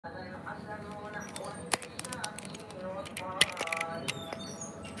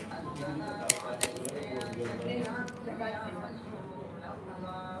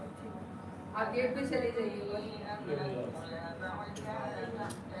Gate पे चले जाइए बस।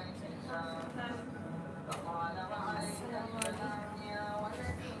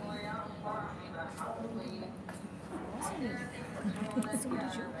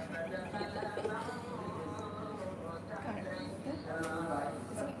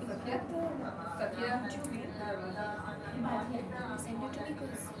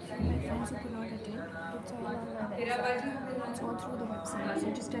 It's all through the website, so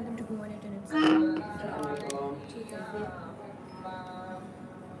just tell them to go on it and it's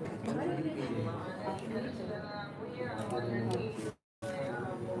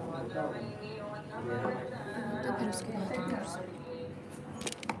तो फिर उसके बाद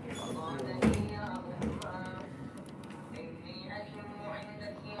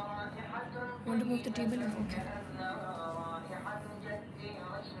want to move the table? Okay.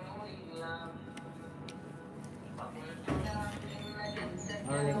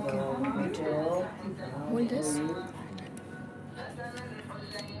 Hold this.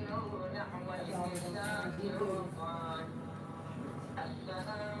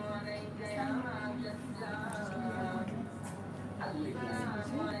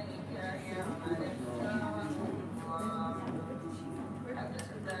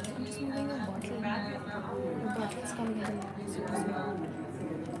 I'm just moving a bottle. The bottle's coming in.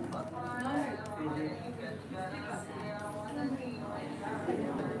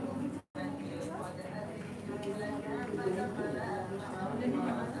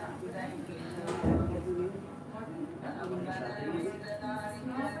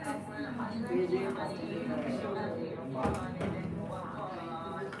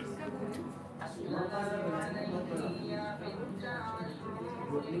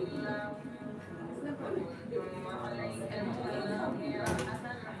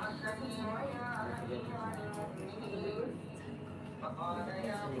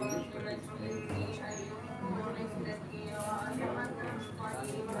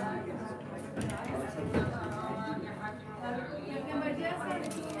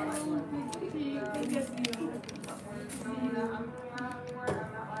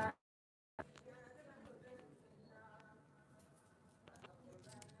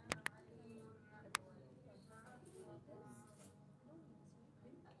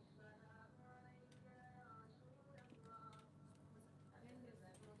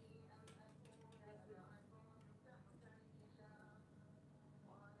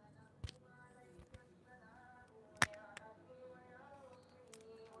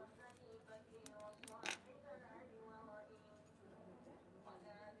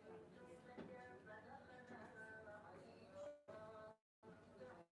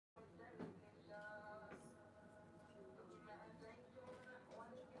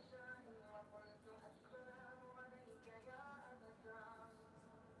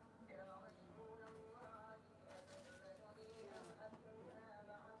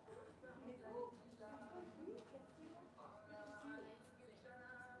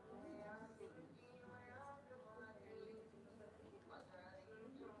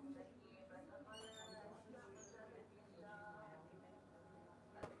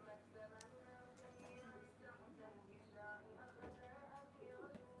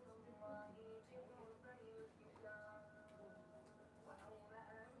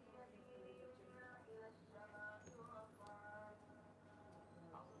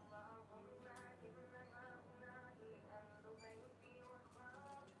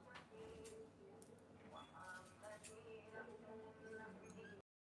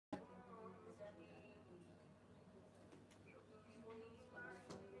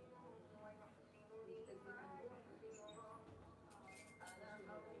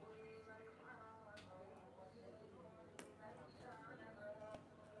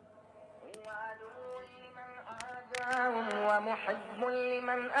 ومحب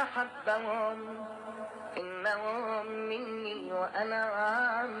لمن أحبهم إنهم مني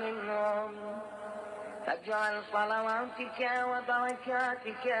وأنا منهم فاجعل صلواتك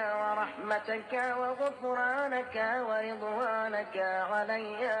وبركاتك ورحمتك وغفرانك ورضوانك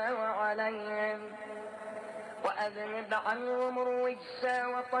علي وعليهم وأذنب عنهم الرجس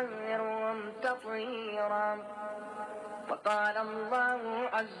وطهرهم تطهيرا. وقال الله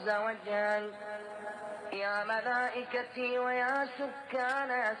عز وجل يا ملائكتي ويا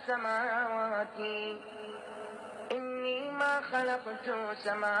سكان سماواتي إني ما خلقت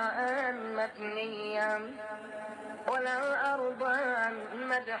سماء مبنيا ولا أرضا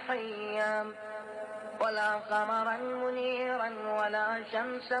مدحيا ولا قمرا منيرا ولا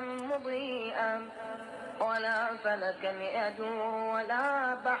شمسا مضيئا ولا فلكا يدور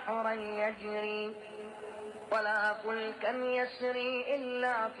ولا بحرا يجري ولا فلكا يسري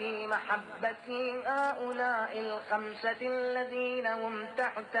إلا في محبة هؤلاء الخمسة الذين هم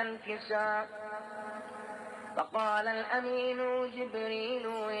تحت الكساء. فقال الأمين جبريل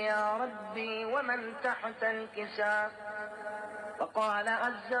يا ربي ومن تحت الكساء؟ فقال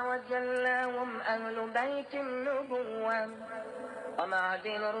عز وجل هم أهل بيت النبوة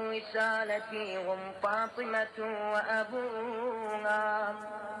ومعدن الرسالة، هم فاطمة وأبوها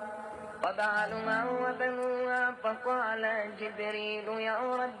وبعلها وبنوها. فقال جبريل يا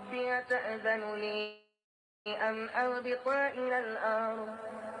ربي أتأذن لي أن أهبط إلى الأرض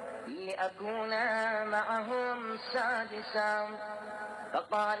لأكون معهم سادسا؟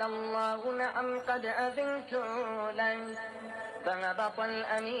 فقال الله نعم قد أذنت لك. فهبط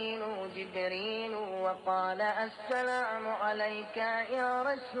الأمين جبريل وقال السلام عليك يا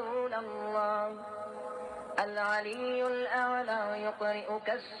رسول الله. العلي الأعلى يقرئك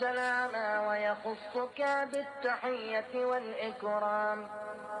السلام ويخصك بالتحية والإكرام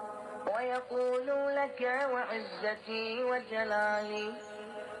ويقول لك وعزتي وجلالي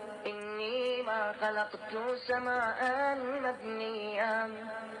إني ما خلقت سماء مبنيا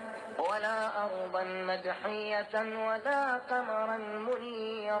ولا أرضا مدحية ولا قمرا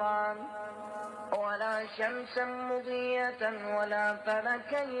منيرا ولا شمسا مضية ولا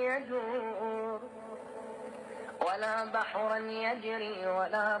فلكا يدور ولا بحرا يجري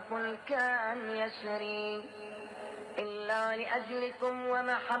ولا فلكا يسري إلا لأجلكم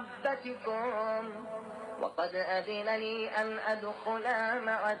ومحبتكم، وقد أذن لي أن أدخل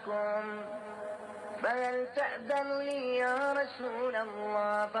معكم، فهل تأذن لي يا رسول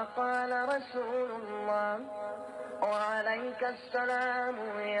الله؟ فقال رسول الله وعليك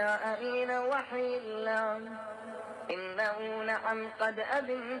السلام يا أمين وحي الله، إنه نعم قد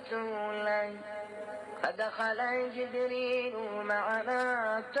أذنت لك. فدخل جبريل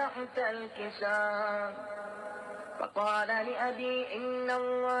معنا تحت الكساء فقال لأبي إن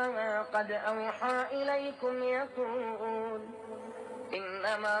الله قد أوحى إليكم يقول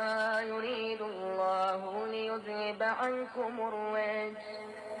إنما يريد الله ليذهب عنكم الرجس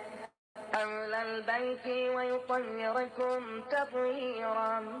أهل البيت ويطهركم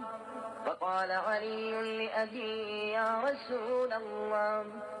تطهيرا. فقال علي لأبي يا رسول الله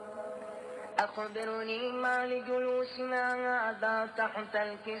أخبرني ما لجلوسنا هذا تحت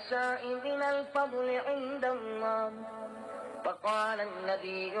الكساء من الفضل عند الله. فقال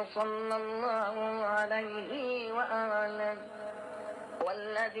النبي صلى الله عليه وآله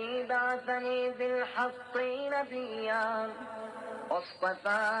والذي بعثني بالحق نبيا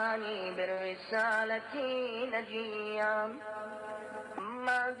واصطفاني بالرسالة نجيا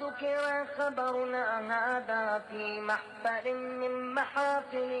ما ذكر خبرنا هذا في محفل من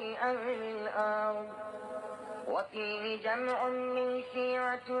محافل أهل الأرض وفيه جمع من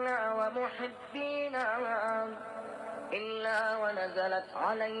شيعتنا ومحبينا إلا ونزلت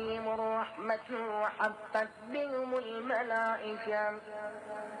عليهم الرحمة وحفت بهم الملائكة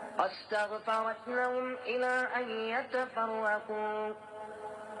واستغفرت لهم إلى أن يتفرقوا.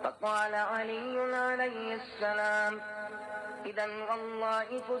 فقال علي عليه السلام إذا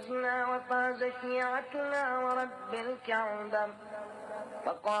والله فزنا وفاز شيعتنا ورب الكعبة.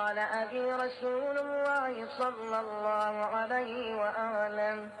 فقال أبي رسول الله صلى الله عليه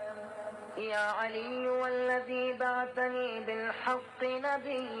وآله يا علي والذي بعثني بالحق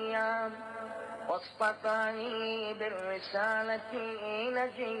نبيا واصطفاني بالرسالة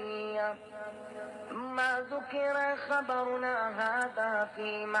نجيا ما ذكر خبرنا هذا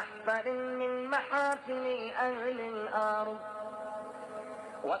في محفل من محافل أهل الأرض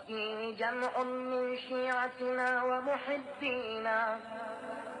وفيه جمع من شيعتنا ومحبينا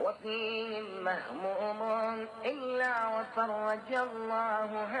وفيهم مهموم إلا وفرج الله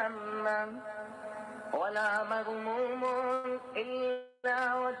همه ولا مغموم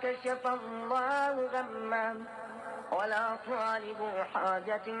إلا وكشف الله غمه ولا طالب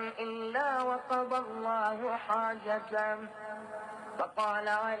حاجة إلا وقضى الله حاجته. فقال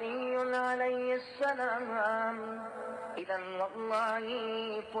علي عليه السلام إذا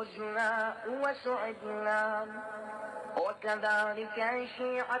والله فزنا وسعدنا وكذلك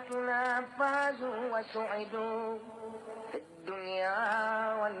شيعتنا فازوا وسعدوا في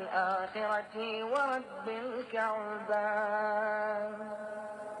الدنيا والآخرة ورب الكعبة.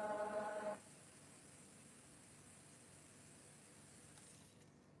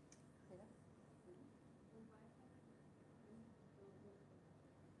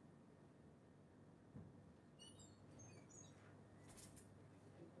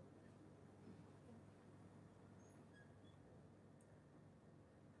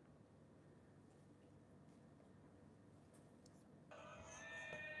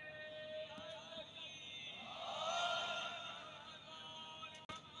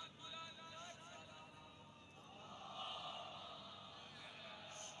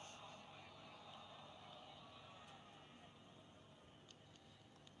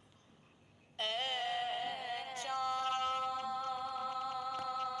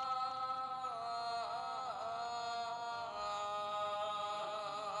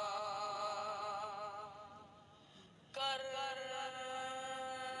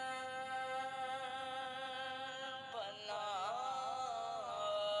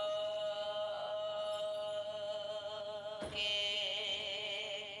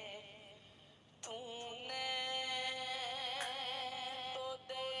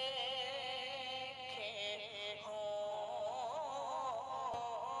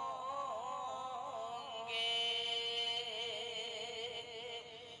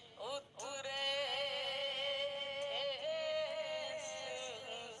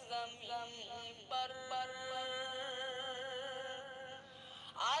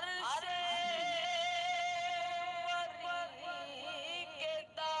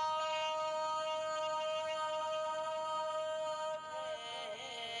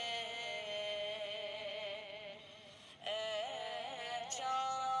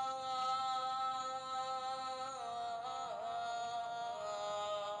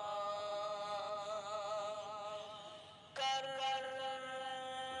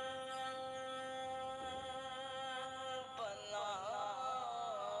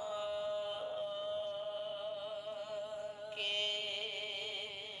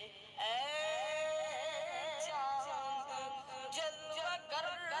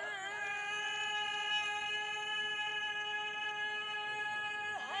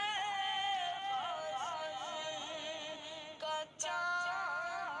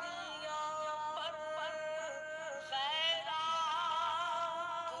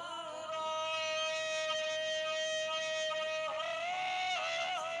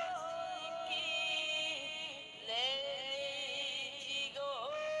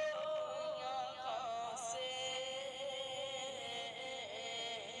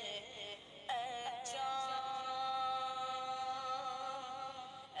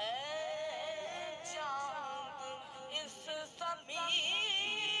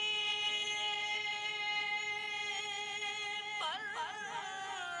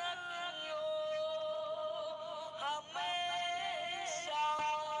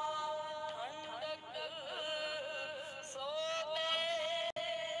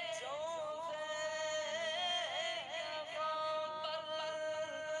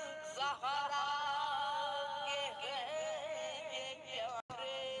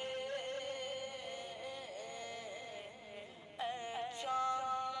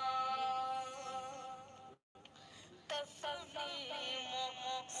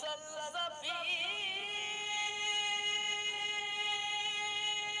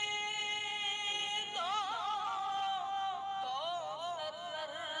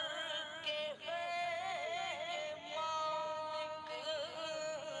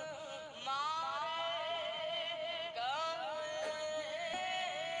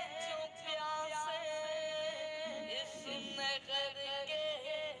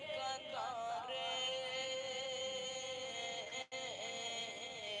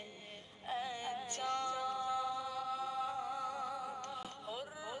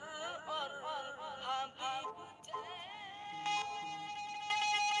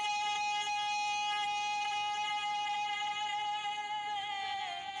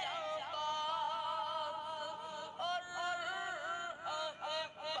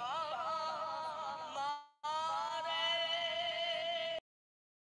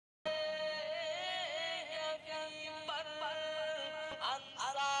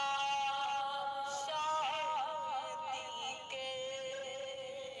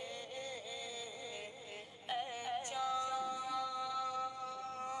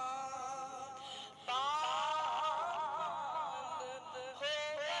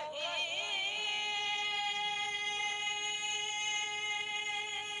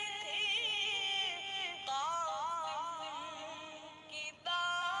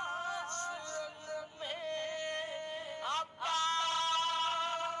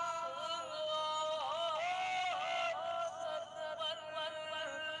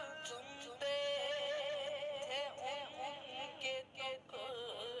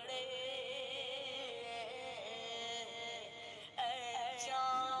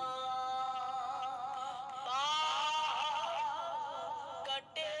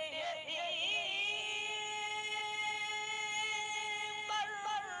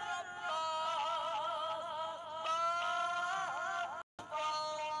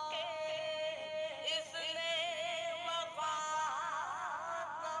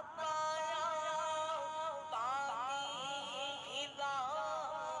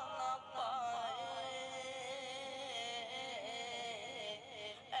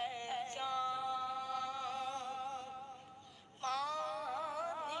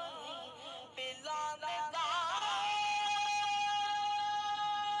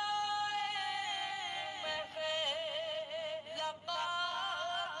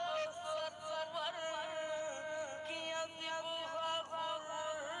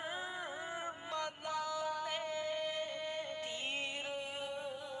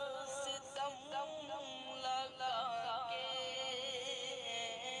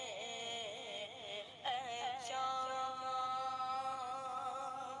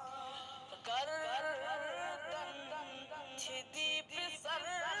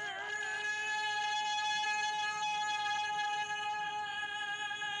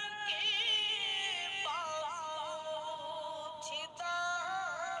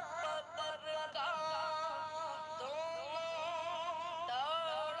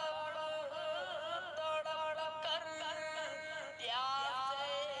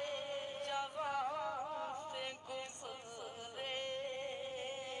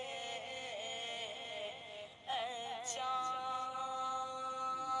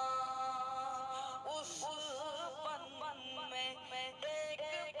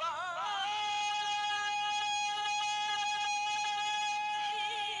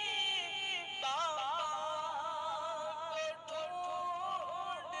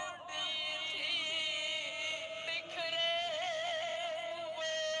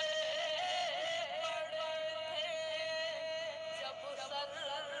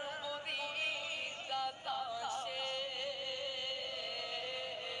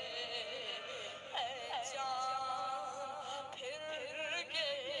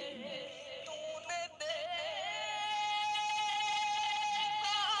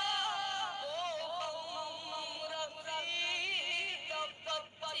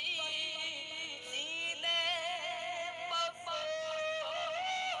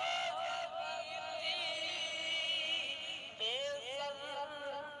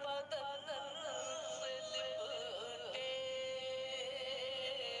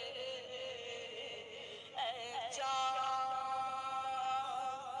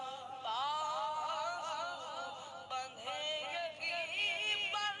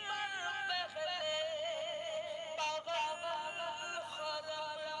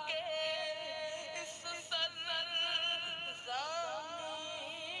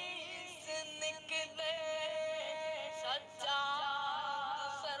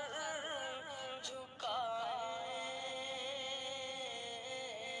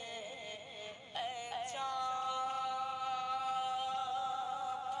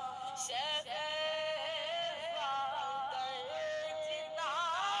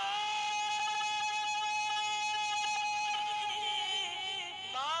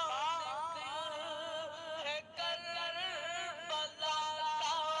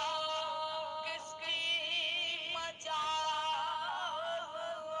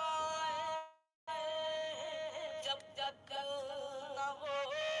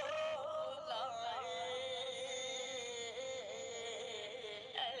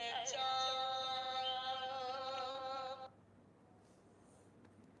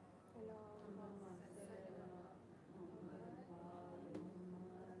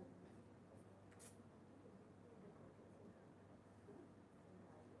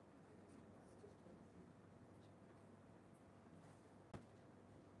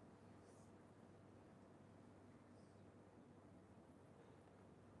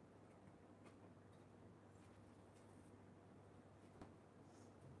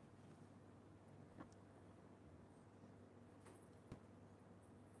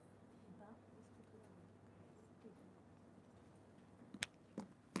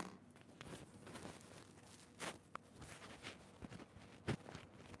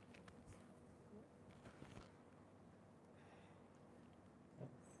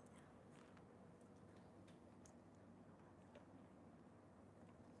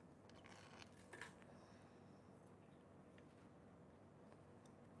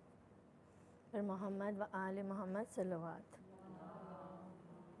 फिर मोहम्मद व आले मोहम्मद सल्लल्लाहु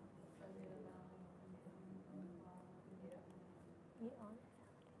ये on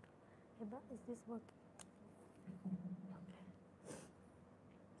Hiba is this working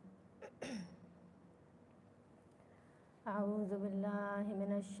अऊज़ु बिल्लाहि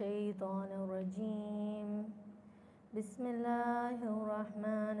मिनश शैतानिर रजीम बिस्मिल्लाहिर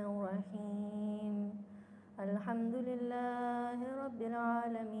रहमानिर रहीम अल्हम्दुलिल्लाहि रब्बिल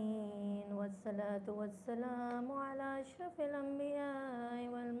आलमीन वस्सलातु वस्सलामु अला अशरफिल अंबियाइ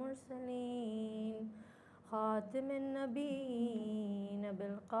वल मुरसलीन खातिमिन नबीय्यीन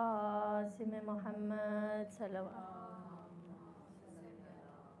बिल क़ासिम मुहम्मद सल्लल्लाहु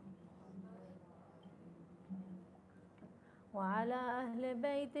वअला अहले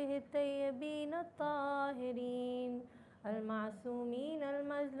बैतिहि तय्यबीन अत्ताहिरीन अलमासूमीन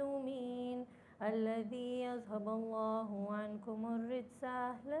अलमज़लूमीन अल्लज़ी यज़हबुल्लाहु अन्कुमुर रिज्स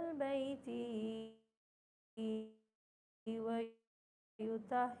अहलल बैति व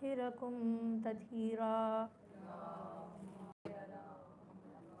युतहिरकुम तत्हीरा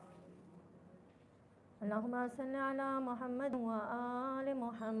अल्लाहुम्मा सल्लि अला मुहम्मद व आलि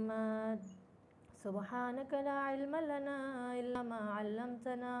मुहम्मद सुब्हानक ला इल्म लना इल्ला मा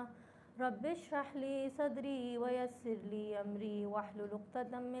अल्लमतना रब्बि इश्रह ली सदरी व यस्सिर ली अमरी वहलुल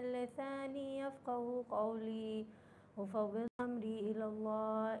उक़दतम मिन लिसानी यफ़क़हू क़ौली उफ़व्विज़ अमरी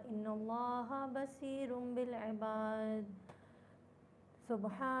इलल्लाह इन्नल्लाहा बसीरुम बिल इबाद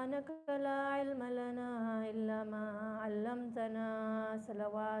सुब्हानक ला इल्म लना इल्ला मा अल्लमतना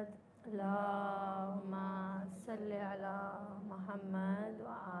सलवात अल्लाहुम्मा सल्लि अला मुहम्मद व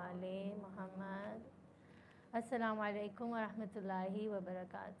आले मुहम्मद। अस्सलामु अलैकुम व रहमतुल्लाहि व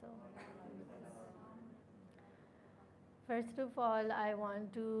बरकातुहू। First of all, I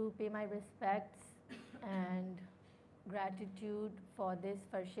want to pay my respects and gratitude for this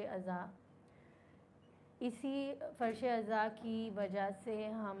फ़र्श अज़ा। इसी फ़र्श अज़ा की वजह से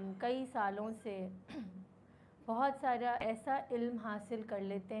हम कई सालों से बहुत सारा ऐसा इल्म हासिल कर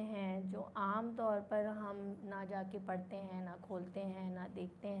लेते हैं जो आम तौर पर हम ना जाके पढ़ते हैं, ना खोलते हैं, ना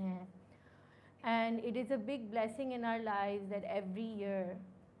देखते हैं। And it is a big blessing in our lives that every year,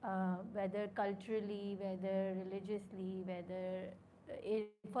 whether culturally, whether religiously, whether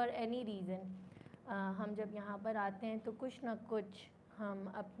for any reason, हम जब यहाँ पर आते हैं तो कुछ ना कुछ हम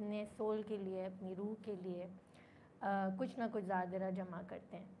अपने सोल के लिए, अपनी रूह के लिए कुछ ना कुछ ज़ादिरा जमा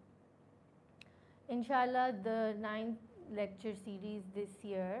करते हैं। Inshallah, the 9th lecture series this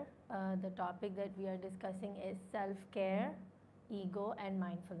year, the topic that we are discussing is self-care, ego and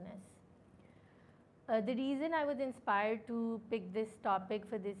mindfulness. The reason I was inspired to pick this topic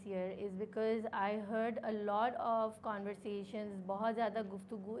for this year is because I heard a lot of conversations, बहुत ज़्यादा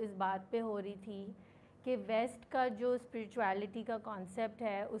गुफ्तगू इस बात पे हो रही थी कि वेस्ट का जो स्पिरिचुअलिटी का कॉन्सेप्ट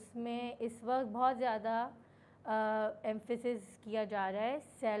है उसमें इस वक्त बहुत ज़्यादा एम्फेसिस किया जा रहा है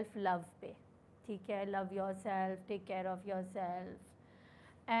सेल्फ लव पे, ठीक है, love your self, take care of your self,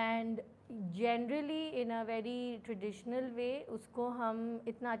 and generally in a very traditional way उसको हम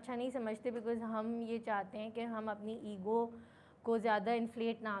इतना अच्छा नहीं समझते, बिकॉज हम ये चाहते हैं कि हम अपनी ईगो को ज़्यादा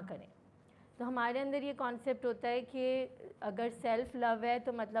इन्फ्लेट ना करें। तो हमारे अंदर ये कॉन्सेप्ट होता है कि अगर सेल्फ़ लव है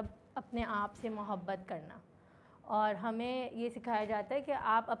तो मतलब अपने आप से मोहब्बत करना, और हमें ये सिखाया जाता है कि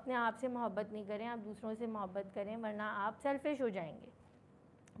आप अपने आप से मोहब्बत नहीं करें, आप दूसरों से मोहब्बत करें, वरना आप सेल्फिश हो जाएंगे,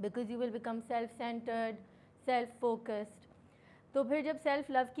 because you will become self centred, self focused. तो फिर जब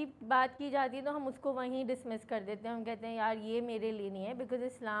सेल्फ़ लव की बात की जाती है तो हम उसको वहीं डिसमिस कर देते हैं, हम कहते हैं यार ये मेरे लिए नहीं है, बिकॉज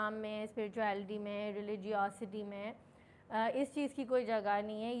इस्लाम में, स्पिरिचुअलिटी में, रिलीजियोसिटी में इस चीज़ की कोई जगह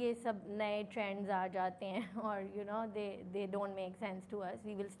नहीं है, ये सब नए ट्रेंड्स आ जाते हैं और you know they don't make sense to us,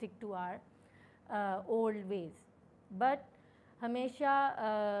 we will stick to our old ways. But हमेशा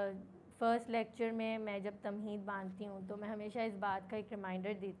फ़र्स्ट लेक्चर में मैं जब तमहीद बांधती हूँ तो मैं हमेशा इस बात का एक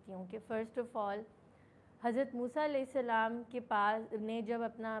रिमाइंडर देती हूँ कि फ़र्स्ट ऑफ़ ऑल हज़रत मूसा अलैहिस्सलाम के पास ने जब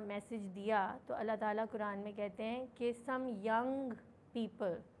अपना मैसेज दिया तो अल्लाह ताला कुरान में कहते हैं कि some young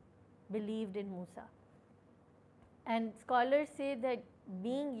people believed in Musa, and scholars say that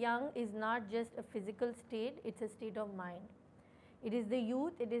being young is not just a physical state, it's a state of mind. It is the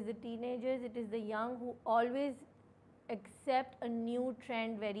youth, it is the teenagers, it is the young who always accept a new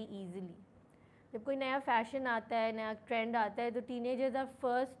trend very easily. जब कोई नया fashion आता है, नया trend आता है, तो teenagers are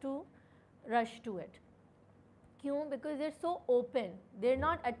first to rush to it. क्यों? Because they are so open, they are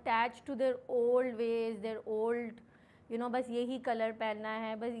not attach to their old veg, their old you know बस यही कलर पहनना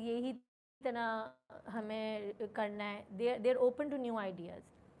है, बस यही तरह हमें करना है. They are open to new ideas.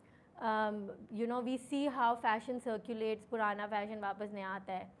 You know we see how fashion circulates, पुराना फैशन वापस नहीं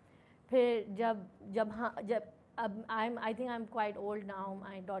आता है. फिर जब अब I think I am quite old now,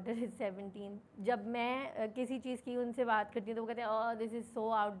 my daughter is 17. जब मैं किसी चीज़ की उनसे बात करती हूँ तो वो कहते हैं oh this is so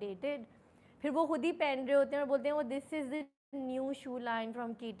outdated. फिर वो खुद ही पहन रहे होते हैं और बोलते हैं वो this is the new shoe line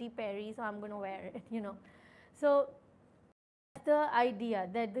from Katy Perry, so I am gonna wear it, you know. So the idea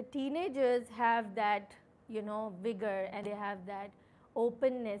that the teenagers have that, you know, vigor, and they have that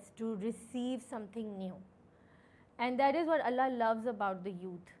openness to receive something new, and that is what Allah loves about the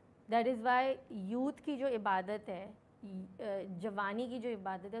youth. That is why youth की जो इबादत है, जवानी की जो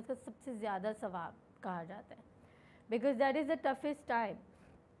इबादत है, उसका सबसे ज़्यादा सवाब कहा जाता है, because that is the toughest time.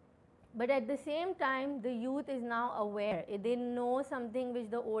 But at the same time the youth is now aware, they know something which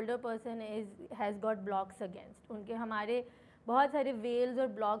the older person has got blocks against. उनके हमारे बहुत सारे वेल्स और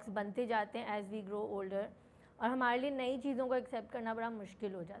ब्लॉक्स बनते जाते हैं एज़ वी ग्रो ओल्डर, और हमारे लिए नई चीज़ों को एक्सेप्ट करना बड़ा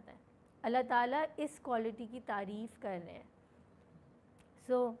मुश्किल हो जाता है. अल्लाह ताला इस क्वालिटी की तारीफ़ कर रहे हैं.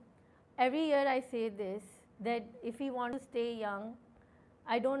 सो एवरी ईयर आई से this, that if you want to stay young,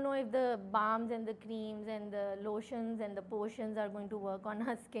 I don't know if the balms and the creams and the lotions and the potions are going to work on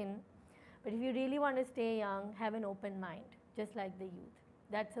our skin, but if you really want to stay young, have an open mind, just like the youth.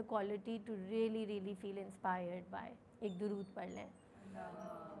 That's a quality to really, really feel inspired by. एक दुरूद पढ़ लें.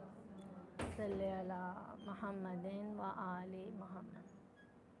 सल्ले अला मुहम्मदिन व आले मुहम्मद.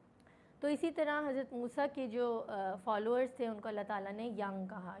 तो इसी तरह हज़रत मूसा के जो फॉलोअर्स थे उनको अल्लाह ताला ने यंग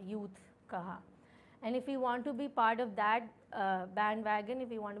कहा, यूथ कहा. And if we want to be part of that bandwagon, if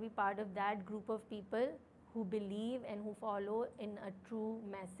we want to be part of that group of people who believe and who follow in a true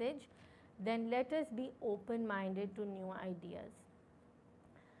message, then let us be open-minded to new ideas.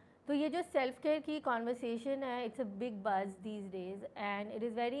 तो ये जो self care की conversation है, it's a big buzz these days, and it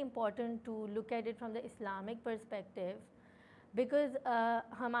is very important to look at it from the Islamic perspective, because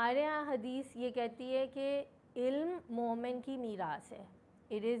हमारे यहाँ हदीस ये कहती है कि इल्म मोमिन की मीरास है.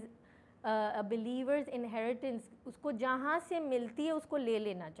 It is a believer's inheritance. उसको जहाँ से मिलती है उसको ले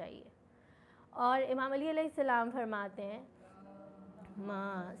लेना चाहिए. और इमाम अली अलैहिस्सलाम फरमाते हैं मा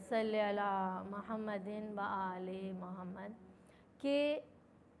सल्ले अला मुहम्मदिन व आले मुहम्मद, कि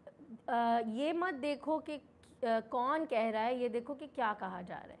ये मत देखो कि कौन कह रहा है, ये देखो कि क्या कहा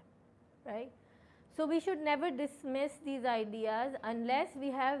जा रहा है. Right. So we should never dismiss these ideas unless we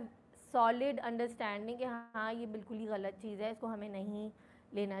have solid understanding कि हाँ ये बिल्कुल ही गलत चीज़ है, इसको हमें नहीं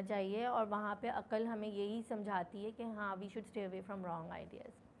लेना चाहिए. और वहाँ पे अकल हमें यही समझाती है कि हाँ we should stay away from wrong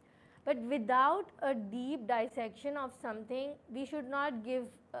ideas. But without a deep dissection of something we should not give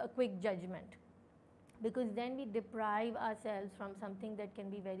a quick judgement, because then we deprive ourselves from something that can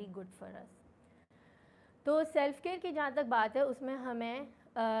be very good for us. तो self care की जहाँ तक बात है उसमें हमें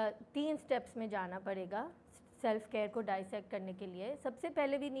 3 steps में जाना पड़ेगा सेल्फ केयर को डाइसेक्ट करने के लिए. सबसे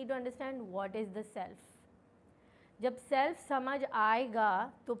पहले we need to understand what is the self. जब सेल्फ समझ आएगा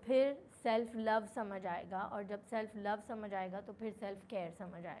तो फिर सेल्फ लव समझ आएगा, और जब सेल्फ लव समझ आएगा तो फिर सेल्फ केयर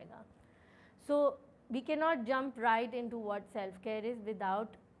समझ आएगा. So we can not jump right into what self care is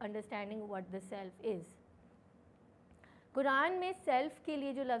without understanding what the self is. Quran में सेल्फ के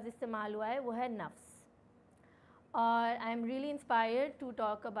लिए जो लफ्ज़ इस्तेमाल हुआ है वो है नफ्स. और I am really inspired to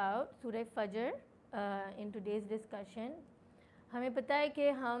talk about सूरह फजर इन टुडेज़ डिस्कशन. हमें पता है कि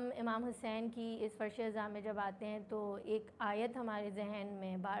हम इमाम हुसैन की इस फ़र्श अज़ा में जब आते हैं तो एक आयत हमारे जहन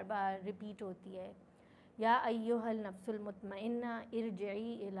में बार बार रिपीट होती है, या अय्युहल नफ्सुल मुतमइन्ना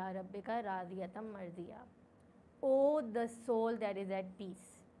इरजिई इला रब्बिका राज़ियतम मर्ज़िया, ओ the soul that is eight piece.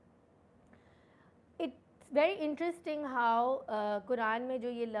 It's very interesting how Quran में जो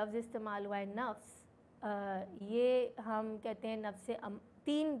ये लफ्ज़ इस्तेमाल हुआ है नफ्स, ये हम कहते हैं नफ्स से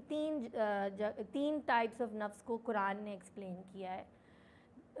तीन टाइप्स ऑफ नफ्स को कुरान ने एक्सप्लेन किया है,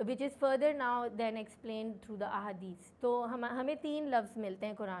 which is further now then explain through the अहादीस. तो हमें तीन लफ्ज़ मिलते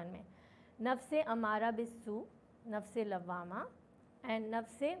हैं कुरान में, नफ्स अमारा बिस्सू, नफ्स लवामा एंड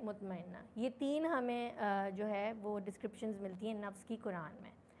नफ्स मुतमइन्ना. ये तीन हमें जो है वो डिस्क्रिप्शंस मिलती हैं नफ्स की कुरान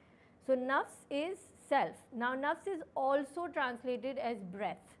में. सो नफ्स इज़ सेल्फ. नाउ नफ्स is also translated as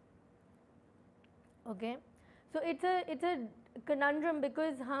breath. Okay, so it's a conundrum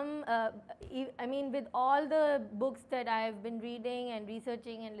because I mean with all the books that I've been reading and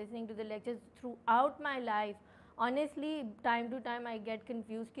researching and listening to the lectures throughout my life, honestly time to time I get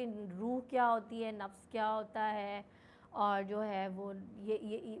confused कि रूह क्या होती है, नफ्स क्या होता है, और जो है वो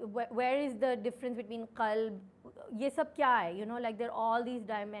ये where is the difference between qalb, ये सब क्या है, you know, like there are all these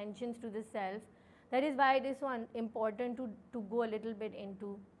dimensions to the self. That is why it is so important to go a little bit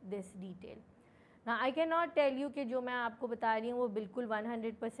into this detail. Now I cannot tell you कि जो मैं आपको बता रही हूँ वो बिल्कुल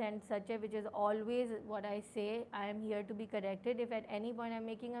 100% सच है, which is always what I say. I am here to be corrected. If at any point I am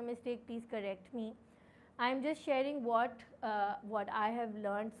making a mistake, please correct me. I am just sharing what I have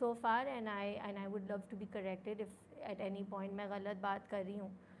learned so far, and I would love to be corrected if at any point मैं गलत बात कर रही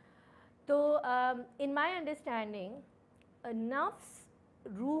हूँ. तो in my understanding, नफ्स,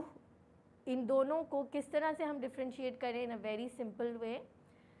 रूह, इन दोनों को किस तरह से हम differentiate करें in a very simple way.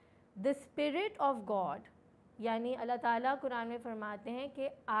 The spirit of God, यानी अल्लाह ताला कुरान में फरमाते हैं कि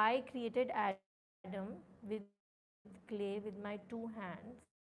I created Adam with clay with my 2 hands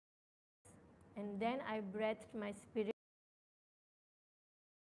and then I breathed my spirit.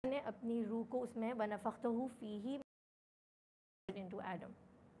 मैंने अपनी रूह को उसमें वनफ़ख़्तहू फ़ीही into Adam.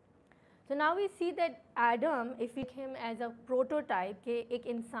 So now we see that Adam, if we take him as a prototype, कि एक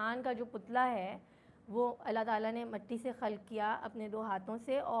इंसान का जो पुतला है वो अल्लाह ताला ने मिट्टी से खल्क़ किया अपने 2 हाथों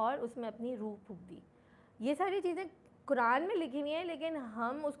से और उसमें अपनी रूह फूंक दी. ये सारी चीज़ें कुरान में लिखी हुई हैं, लेकिन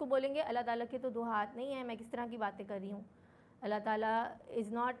हम उसको बोलेंगे अल्लाह ताला के तो 2 हाथ नहीं हैं, मैं किस तरह की बातें कर रही हूँ. अल्लाह ताला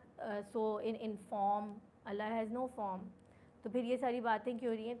is not so in form, Allah has no form. तो फिर ये सारी बातें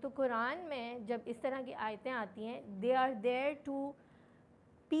क्यों हो रही हैं. तो कुरान में जब इस तरह की आयतें आती हैं, they are there to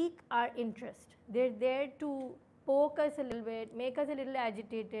pique our interest. They're there to poke us a little bit, make us a little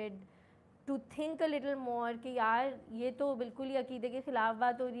agitated, to think a little more कि यार ये तो बिल्कुल ही अकीदे के ख़िलाफ़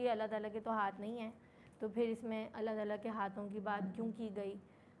बात हो रही है, अल्लाह ताला के तो हाथ नहीं हैं, तो फिर इसमें अल्लाह ताला के हाथों की बात क्यों की गई,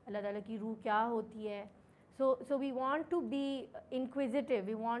 अल्लाह ताला की रूह क्या होती है. So we want to be inquisitive,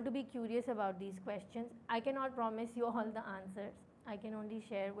 we want to be curious about these questions. I cannot promise you all the answers. I can only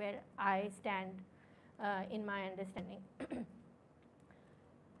share where I stand in my understanding.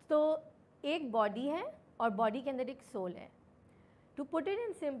 तो एक body है और body के अंदर एक soul है. To put it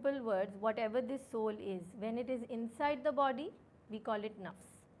in simple words, what ever this soul is, when it is inside the body we call it नफ्स.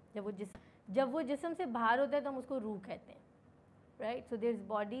 जब वो जिस्म से बाहर होता है तो हम उसको रूह कहते हैं, right. So there is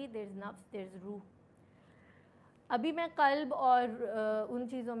body, there is नफ्स, देयर इज़ रूह. अभी मैं कल्ब और उन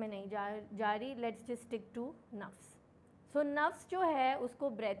चीज़ों में नहीं जा रही. लेट्स जस्ट स्टिक टू नफ्स. सो नफ्स जो है उसको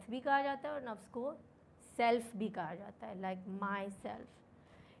ब्रेथ भी कहा जाता है और नफ्स को सेल्फ भी कहा जाता है, like my self.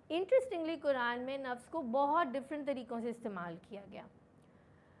 Interestingly Quran में नफ्स को बहुत डिफरेंट तरीक़ों से इस्तेमाल किया गया.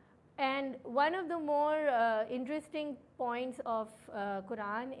 And one of the more interesting points of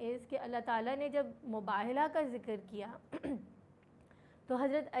Quran is कि अल्लाह ताला ने जब मुबाहला का ज़िक्र किया तो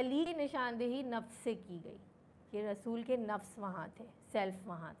हज़रत अली की निशानदेही नफ्स से की गई कि रसूल के नफ्स वहाँ थे, सेल्फ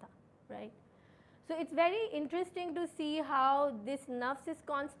वहाँ था, right. So it's very interesting to see how this नफ्स is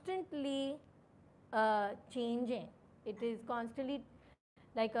constantly changing. It is constantly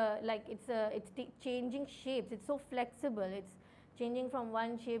like it's changing shapes. It's so flexible. It's changing from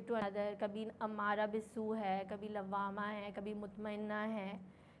one shape to another. कभी अमारा बिस्सू है, कभी लवामा है, कभी मुतमइन्ना है,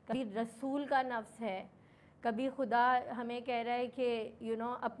 कभी रसूल का नफ्स है, कभी खुदा हमें कह रहा है कि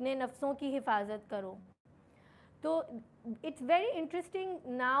अपने नफ्सों की हिफाजत करो. तो it's very interesting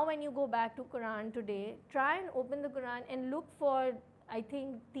now when you go back to Quran today, try and open the Quran and look for I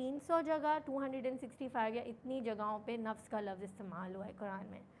think 300 जगह 265 या इतनी जगहों पे नफ्स का लफ्ज़ इस्तेमाल हुआ है कुरान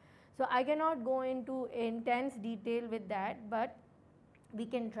में. So I cannot go into intense detail with that, but we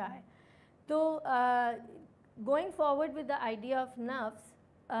can try. So going forward with the idea of nafs,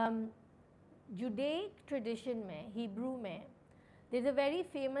 Judaic tradition में, Hebrew में, there is a very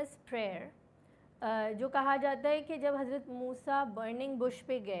famous prayer जो कहा जाता है कि जब हज़रत मूसा बर्निंग बुश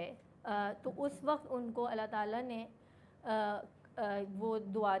पे गए तो उस वक्त उनको अल्लाह ताला ने वो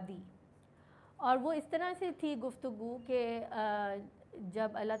दुआ दी, और वो इस तरह से थी गुफ्तगू कि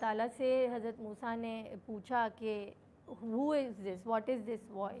जब अल्लाह ताला से हज़रत मूसा ने पूछा कि who is this, what is this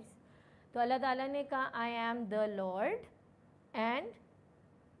voice, तो अल्लाह ताला ने कहा I am the Lord and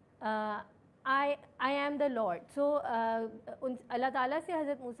I am the Lord. सो अल्लाह ताला से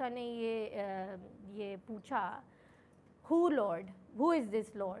हज़रत मूसा ने ये पूछा who Lord, who is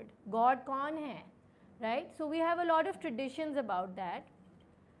this Lord, God कौन है, right. So we have a lot of traditions about that.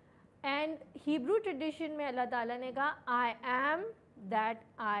 And Hebrew tradition में अल्लाह ताला ने कहा I am that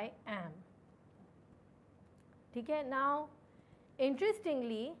I am. ठीक है. Now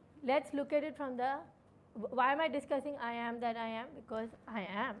interestingly let's look at it from the why am I discussing I am that I am, because I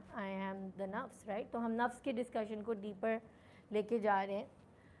am the nafs, right. तो हम नफ्स के डिस्कशन को डीपर लेके जा रहे हैं.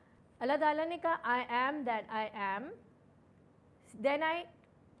 अल्लाह ताला ने कहा I am that I am. Then I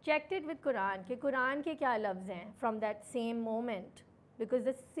checked it with Quran कि कुरान के क्या लफ्ज़ हैं from that same moment, because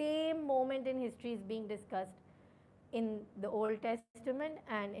the same moment in history is being discussed in the Old Testament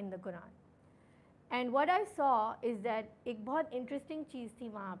and in the Quran. And what I saw is that एक बहुत interesting चीज़ थी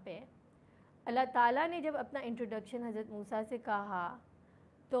वहाँ पे. अल्लाह ताला ने जब अपना इंट्रोडक्शन हज़रत मूसा से कहा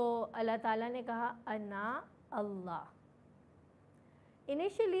तो अल्लाह ताला ने कहा अन्ना अल्लाह.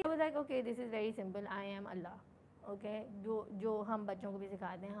 Initially was like okay this is very simple, I am Allah. Okay, जो हम बच्चों को भी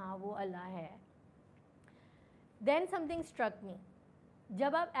सिखाते हैं, हाँ वो अल्लाह है. Then something struck me.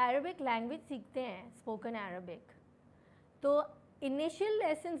 जब आप अरबिक लैंग्वेज सीखते हैं, स्पोकन अरबिक, तो इनिशियल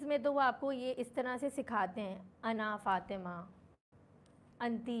लेसन्स में तो वो आपको ये इस तरह से सिखाते हैं अना फ़ातिमा,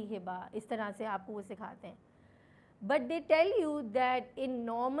 अंती हिबा, इस तरह से आपको वो सिखाते हैं. But they tell you that in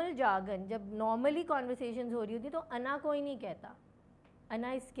normal jargon, जब नॉर्मली कॉन्वर्सेशंस हो रही होती तो अना कोई नहीं कहता,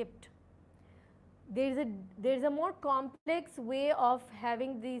 अना is skipped. There is a more complex way of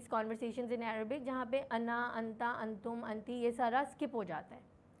having these conversations in Arabic जहाँ पे अना, अंता, अंतुम, अंती ये सारा स्किप हो जाता है.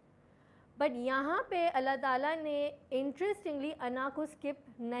 बट यहाँ पे अल्लाह ताला ने इंटरेस्टिंगली अना को स्किप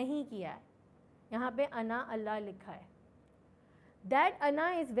नहीं किया है. यहाँ पे अना अल्लाह लिखा है. That ana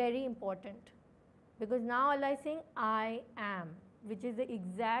is very important because now Allah is saying I am, which is the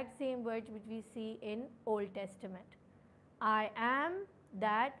exact same words which we see in Old Testament. I am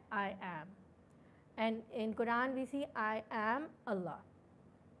that I am. And in Quran we see I am Allah.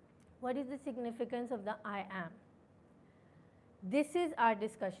 What is the significance of the I am? This is our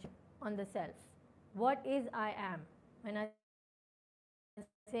discussion on the self. What is I am? When I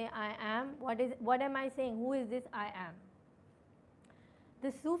say I am, what am I saying? Who is this I am? The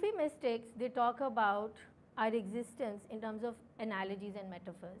Sufi mystics, they talk about our existence in terms of analogies and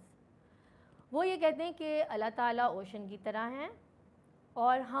metaphors. वो ये कहते हैं कि अल्लाह ताला ocean की तरह हैं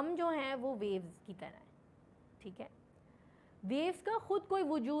और हम जो हैं वो वेव्स की तरह हैं. ठीक है. वेव्स का ख़ुद कोई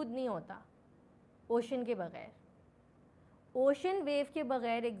वजूद नहीं होता ओशन के बग़ैर. ओशन वेव के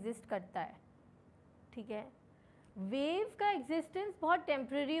बग़ैर एग्जिस्ट करता है. ठीक है. वेव का एग्जिस्टेंस बहुत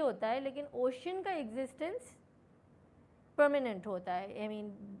टेम्प्रेरी होता है, लेकिन ओशन का एग्जिस्टेंस permanent होता है. I mean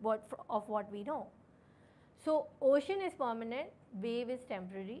what we know. So ocean is permanent, wave is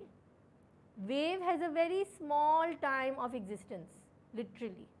temporary. Wave has a very small time of existence,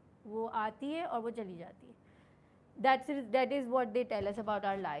 literally. वो आती है और वो चली जाती है. That is what they tell us about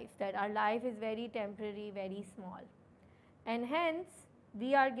our life, that our life is very temporary, very small. And hence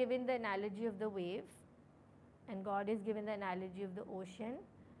we are given the analogy of the wave and God is given the analogy of the ocean.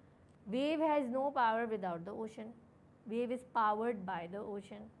 Wave has no power without the ocean. Wave is powered by the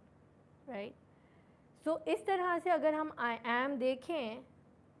ocean, right? So इस तरह से अगर हम I am देखें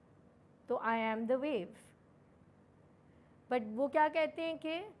तो I am the wave. But वो क्या कहते हैं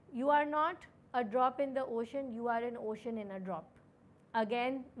कि you are not a drop in the ocean, you are an ocean in a drop.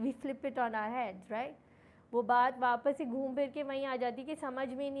 Again we flip it on our heads, right? वो बात वापस से घूम फिर के वहीं आ जाती कि समझ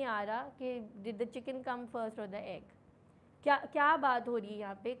में नहीं आ रहा कि did the chicken come first or the egg? क्या बात हो रही है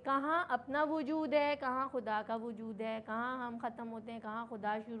यहाँ पे? कहाँ अपना वजूद है, कहाँ खुदा का वजूद है, कहाँ हम ख़त्म होते हैं, कहाँ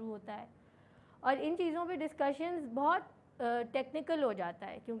खुदा शुरू होता है. और इन चीज़ों पे डिस्कशंस बहुत टेक्निकल हो जाता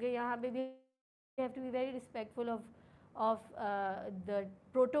है, क्योंकि यहाँ पे भी have to be very respectful of the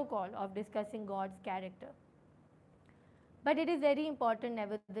protocol of discussing God's character. But it is very important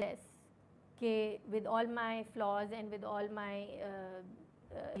nevertheless, okay, with all my flaws and with all my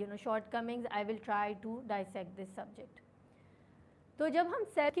shortcomings, I will try to dissect this subject. तो जब हम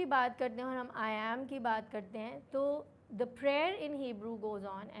self की बात करते हैं और हम I am की बात करते हैं, तो the prayer in Hebrew goes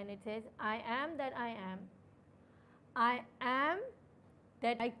on and it says I am that I am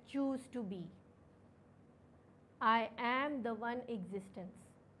that I choose to be, I am the one existence,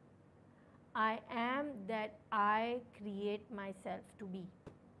 I am that I create myself to be.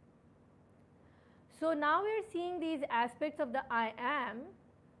 So now we are seeing these aspects of the I am,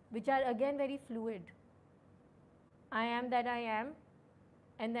 which are again very fluid. I am that I am,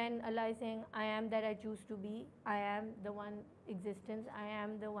 and then Allah is saying, I am that I choose to be, I am the one existence, I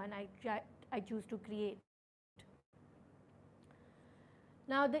am the one I choose to create.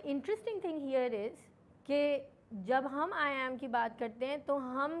 Now the interesting thing here is कि जब हम I am की बात करते हैं तो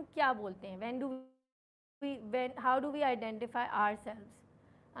हम क्या बोलते हैं, how do we identify ourselves?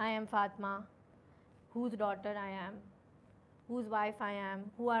 I am Fatima, whose daughter I am, whose wife I am,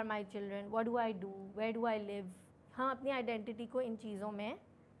 who are my children, what do I do, where do I live. हम अपनी आइडेंटिटी को इन चीज़ों में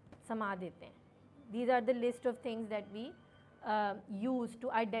समा देते हैं. These are the list of things that we use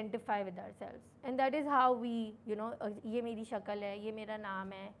to identify with ourselves, and that is how we, ये मेरी शक्ल है, ये मेरा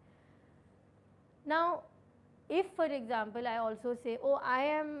नाम है. Now if for example I also say, oh I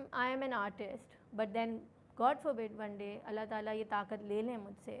am an artist, but then God forbid one day Allah ताला ये ताकत ले लें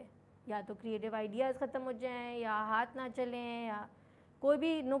मुझसे, या तो क्रिएटिव आइडियाज़ ख़त्म हो जाएं, या हाथ ना चलें, या कोई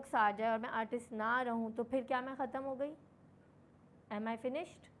भी नुक्स आ जाए और मैं आर्टिस्ट ना रहूँ, तो फिर क्या मैं ख़त्म हो गई? Am I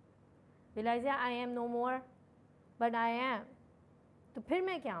finished? Will I say I am no more? But I am. तो फिर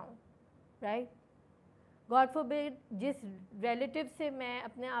मैं क्या हूँ? Right? God forbid जिस रिलेटिव से मैं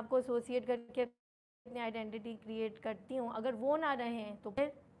अपने आप को एसोसिएट करके अपनी आइडेंटिटी क्रिएट करती हूँ, अगर वो ना रहें तो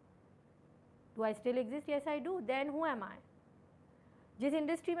फिर do I still exist? Yes I do. Then who am आई? जिस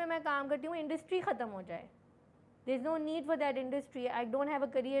इंडस्ट्री में मैं काम करती हूँ इंडस्ट्री ख़त्म हो जाए, there is no need for that industry, I don't have a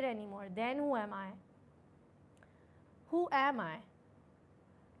career any more, then who am I? Who am I?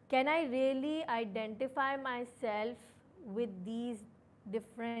 Can I really identify my self with these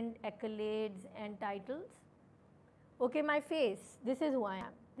different accolades and titles? Okay, my face, this is who I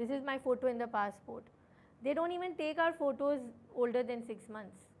am, this is my photo in the passport. They don't even take our photos older than 6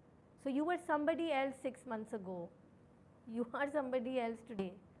 months. So you were somebody else 6 months ago, you are somebody else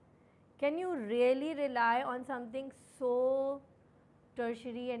today. Can you really rely on something so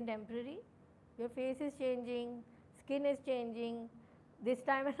tertiary and temporary? Your face is changing, skin is changing. This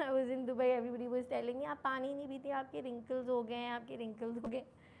time when I was in Dubai, everybody was telling me, आप पानी नहीं पीते, आपके wrinkles हो गए हैं, आपके wrinkles हो गए,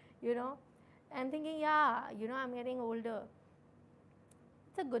 I'm thinking, yeah, I'm getting older.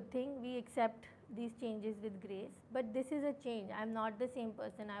 It's a good thing, we accept these changes with grace, but this is a change. I'm not the same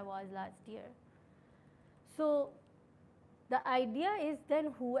person I was last year. So the idea is,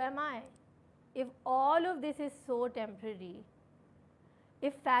 then who am I? If all of this is so temporary,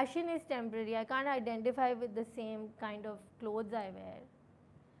 if fashion is temporary, I can't identify with the same kind of clothes I wear,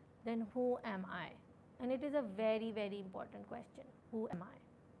 then who am I? And it is a very, very important question. Who am I?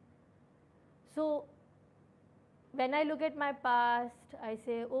 So when I look at my past, I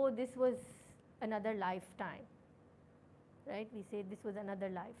say, oh, this was another lifetime. Right? We say this was another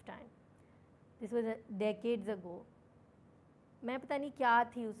lifetime. This was decades ago. मैं पता नहीं क्या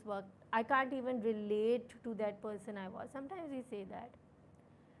थी उस वक्त. I can't even relate to that person I was. Sometimes we say that.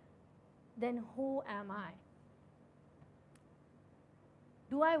 Then who am I?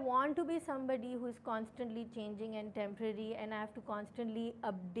 Do I want to be somebody who is constantly changing and temporary and I have to constantly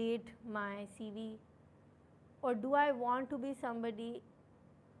update my CV? Or do I want to be somebody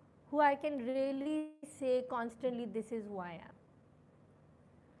who I can really say constantly, this is who I am?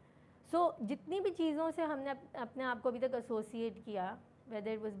 So जितनी भी चीज़ों से हमने अपने आप को अभी तक associate किया,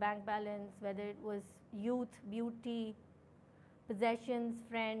 whether it was bank balance, whether it was youth, beauty, possessions,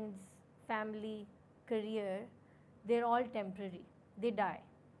 friends, family, career, they're all temporary. They die.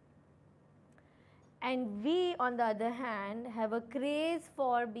 And we, on the other hand, have a craze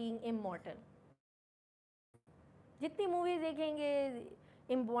for being immortal. जितनी movies देखेंगे,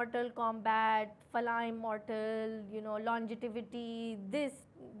 immortal combat, फला immortal, longevity, this,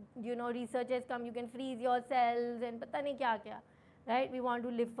 research has come, you can freeze your cells and पता नहीं क्या क्या, right? We want to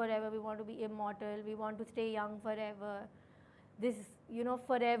live forever, we want to be immortal, we want to stay young forever. This,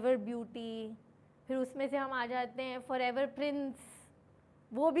 forever beauty. फिर उसमें से हम आ जाते हैं forever prince.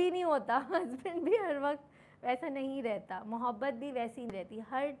 वो भी नहीं होता, हस्बैंड भी हर वक्त वैसा नहीं रहता, मोहब्बत भी वैसी नहीं रहती,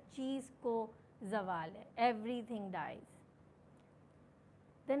 हर चीज़ को ज़वाल है, everything dies.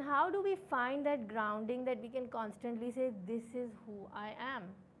 Then how do we find that grounding that we can constantly say, this is who I am?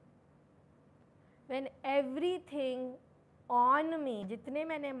 When everything on me जितने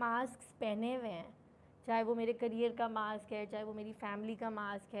मैंने मास्क पहने हुए हैं, चाहे वो मेरे करियर का मास्क है, चाहे वो मेरी फैमिली का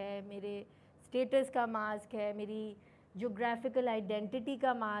मास्क है, मेरे स्टेटस का मास्क है, मेरी जोग्राफिकल आइडेंटिटी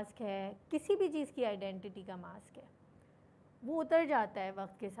का मास्क है, किसी भी चीज़ की आइडेंटिटी का मास्क है, वो उतर जाता है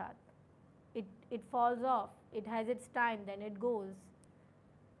वक्त के साथ. It falls off. It has its time, then it goes.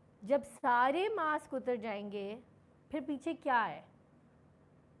 जब सारे मास्क उतर जाएंगे फिर पीछे क्या है?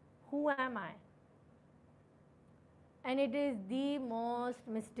 Who am I? And it is the most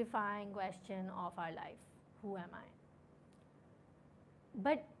mystifying question of our life. Who am I?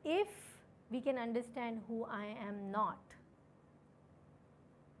 But if we can understand who I am not,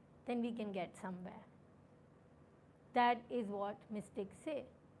 then we can get somewhere. That is what mystics say.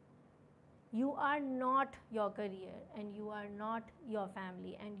 You are not your career, and you are not your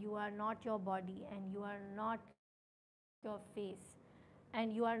family, and you are not your body, and you are not your face,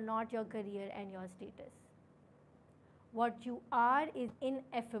 and you are not your career and your status. What you are is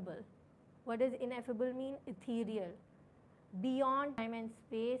ineffable. What does ineffable mean? Ethereal, beyond time and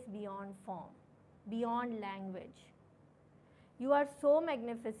space, beyond form, beyond language. You are so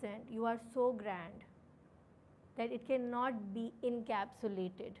magnificent, you are so grand that it cannot be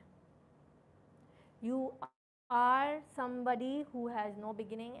encapsulated. You are somebody who has no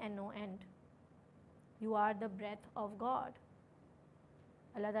beginning and no end. You are the breath of God.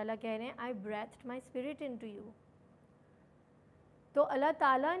 Allah Ta'ala कह रहे हैं, I breathed my spirit into you. तो अल्लाह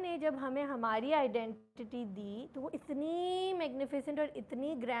ताला ने जब हमें हमारी identity दी तो वो इतनी मैग्निफिसेंट और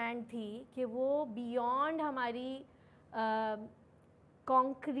इतनी ग्रैंड थी कि वो बियॉन्ड हमारी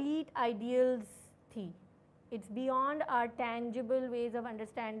कॉन्क्रीट आइडियल्स थी. It's beyond our tangible ways of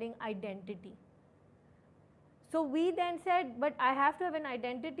understanding identity. So we then said, but I have to have an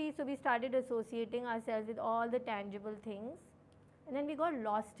identity, so we started associating ourselves with all the tangible things, and then we got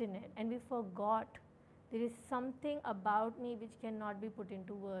lost in it, and we forgot there is something about me which cannot be put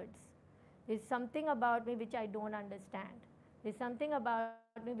into words. There is something about me which I don't understand. There is something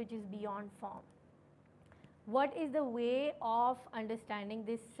about me which is beyond form. What is the way of understanding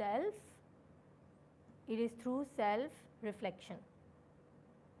this self? It is through self-reflection.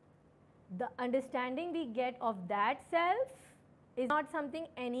 The understanding we get of that self is not something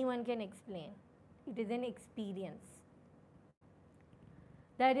anyone can explain. It is an experience.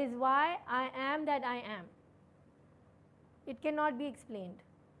 That is why I am that I am. It cannot be explained.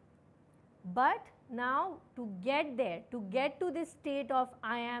 But now to get there, to get to this state of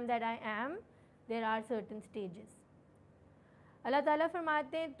I am that I am, there are certain stages. अल्लाह ताला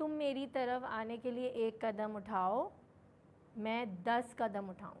फरमाते हैं, तुम मेरी तरफ आने के लिए एक कदम उठाओ, मैं 10 कदम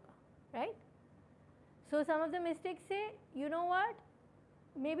उठाऊंगा. Right? So some of the mystics say, you know what?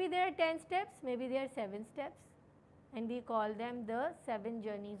 Maybe there are 10 steps, maybe there are 7 steps, and we call them the 7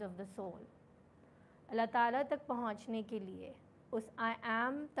 journeys of the soul. Allah Ta'ala तक पहुँचने के लिए, उस I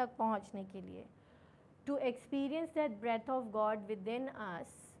am तक पहुँचने के लिए, to experience that breath of God within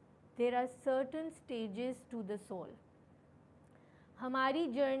us, there are certain stages to the soul. हमारी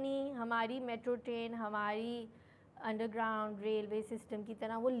journey, हमारी metro train, हमारी अंडरग्राउंड रेलवे सिस्टम की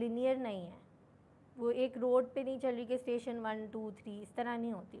तरह वो लिनियर नहीं है. वो एक रोड पे नहीं चल रही कि स्टेशन 1, 2, 3 इस तरह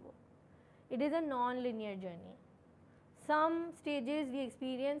नहीं होती वो. It is a non linear journey. Some stages we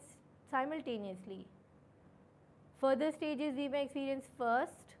experience simultaneously, further stages we may experience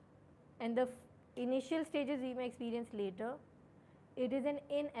first, and the initial stages we may experience letter. It is an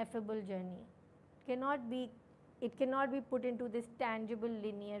ineffable journey. It cannot be put into this tangible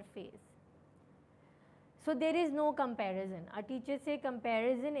linear phase. So there is no comparison. Our teachers say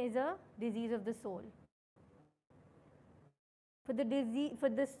comparison is a disease of the soul. For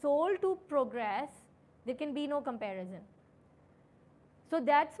the soul to progress, there can be no comparison. So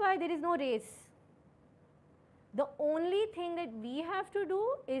that's why there is no race. The only thing that we have to do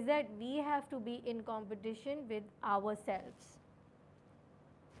is that we have to be in competition with ourselves.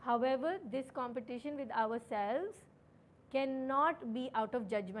 However, this competition with ourselves cannot be out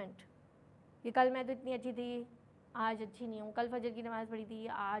of judgment. कि कल मैं तो इतनी अच्छी थी, आज अच्छी नहीं हूँ, कल फजर की नमाज़ पढ़ी थी,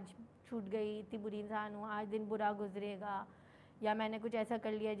 आज छूट गई, इतनी बुरी इंसान हूँ, आज दिन बुरा गुजरेगा, या मैंने कुछ ऐसा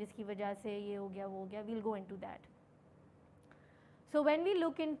कर लिया जिसकी वजह से ये हो गया वो हो गया. We'll go into that. So when we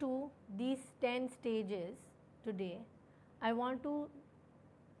look into these 10 stages today, I want to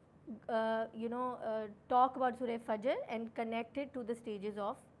talk about Surah Fajr and connect it to the stages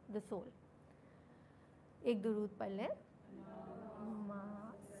of the soul. एक दुरूद पढ़ लें.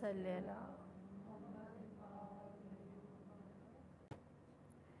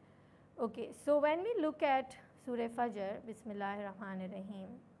 Okay, so when we look at Surah Fajr, Bismillahir Rahmanir Rahim,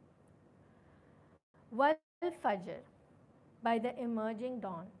 Wal Fajr, by the emerging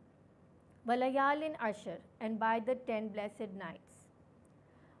dawn. walayalin ashar, and by the 10 blessed nights,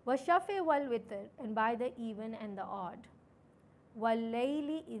 washafi wal witr, and by the even and the odd,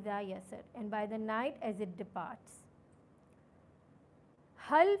 walayli idha yasar, and by the night as it departs.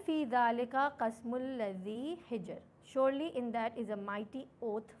 Hal fi dhalika qasmul ladhi hijr, surely in that is a mighty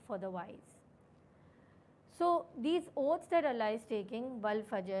oath for the wise. So these oaths that Allah is taking, wal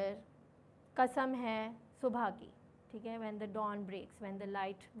fajr, qasam hai subha ki, ठीक है, when the dawn breaks, when the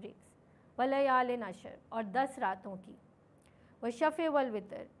light breaks, walayalin ashar, और 10 रातों की, वशफ़े वल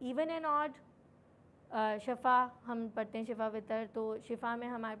वितर, even and odd, शफ़ा हम पढ़ते हैं शिफ़ा वितर, तो शिफ़ा में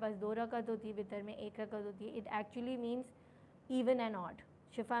हमारे पास 2 रकत होती है, वितर में 1 रकत होती है. It actually means even and odd.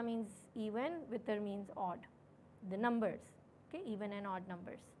 Shifa means even, वितर means odd, the numbers, okay, even and odd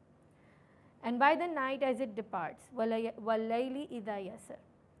numbers. And by the night as it departs, walayli idha yasar.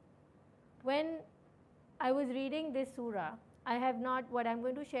 When I was reading this surah, I have not, what I'm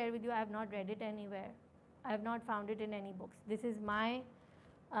going to share with you, I have not read it anywhere. I have not found it in any books. This is my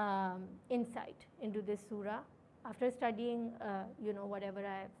insight into this surah after studying, whatever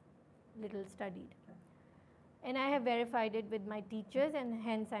I have little studied. And I have verified it with my teachers, and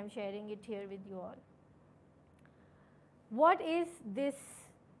hence I'm sharing it here with you all. What is this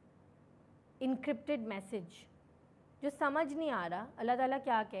encrypted message? जो समझ नहीं आ रहा अल्लाह ताला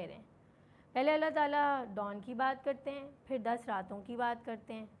क्या कह रहे हैं. पहले अल्लाह ताला डॉन की बात करते हैं, फिर 10 रातों की बात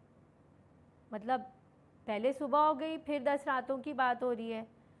करते हैं. मतलब पहले सुबह हो गई, फिर 10 रातों की बात हो रही है,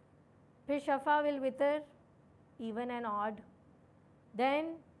 फिर शफ़ा will वितर, even and odd,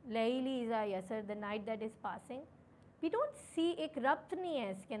 then लैली इज़ा yes or, the night that is passing. We don't see, एक रब्त नहीं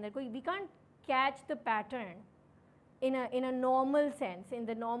है इसके अंदर कोई. We can't catch the pattern in a normal sense, in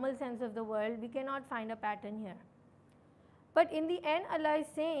the normal sense of the world, we cannot find a pattern here. But in the end, Allah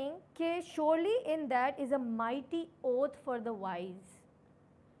is saying that surely in that is a mighty oath for the wise.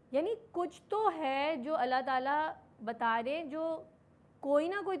 यानी कुछ तो है जो अल्लाह ताला बता रहे हैं, जो कोई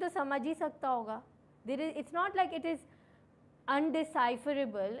ना कोई तो समझ ही सकता होगा. It's not like it is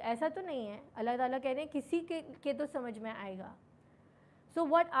undecipherable, ऐसा तो नहीं है. अल्लाह ताला कह रहे हैं किसी के तो समझ में आएगा. So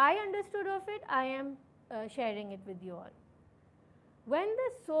what I understood of it, I am sharing it with you all. When the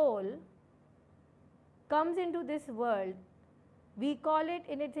soul comes into this world, we call it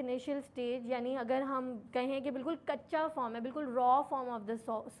in its initial stage, यानी अगर हम कहें कि बिल्कुल कच्चा फॉर्म है, बिल्कुल raw form of the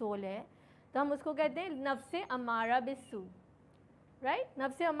soul है, तो हम उसको कहते हैं नफ्से अमारा बिस्सू. राइट,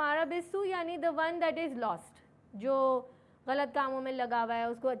 नफ्से अमारा बिस्सू यानी the one that is lost, जो गलत कामों में लगा हुआ है,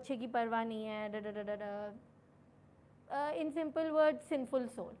 उसको अच्छे की परवाह नहीं है. In simple word, sinful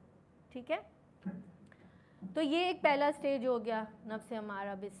soul. ठीक है, तो ये एक पहला स्टेज हो गया, नफ्स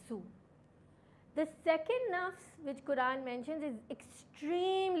अमारा बिस्सू. द सेकेंड नफ्स विच Quran mentions is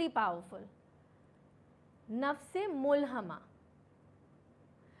extremely powerful, नफ्स मुलहमा.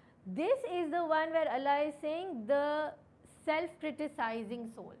 This is the one where Allah is saying the self criticising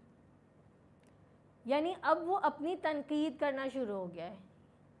soul. यानी अब वो अपनी तनकीद करना शुरू हो गया है.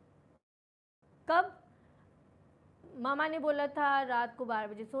 कब? मामा ने बोला था रात को 12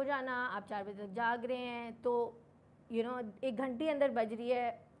 बजे सो जाना, आप 4 बजे तक जाग रहे हैं, तो 1 घंटे अंदर बज रही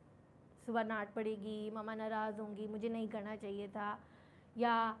है, सुबह डांट पड़ेगी, मामा नाराज़ होंगी, मुझे नहीं करना चाहिए था,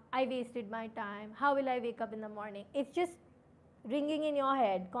 या I wasted my time, how will I wake up in the morning. It's just ringing in your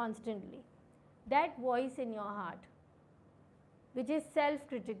head constantly. That voice in your heart which is self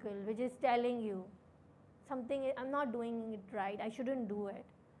critical, which is telling you something, I am not doing it right, I shouldn't do it.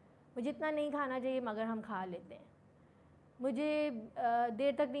 मुझे इतना नहीं खाना चाहिए मगर हम खा लेते हैं, मुझे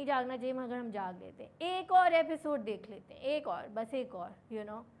देर तक नहीं जागना चाहिए मगर हम जाग लेते हैं, एक और एपिसोड देख लेते हैं, एक और, बस एक और,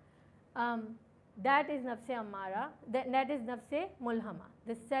 that is नफ्से Ammara, that is नफ्से मुलहमा,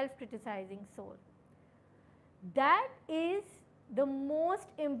 the self criticising soul. That is the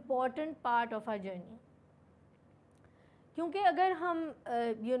most important part of our journey. क्योंकि अगर हम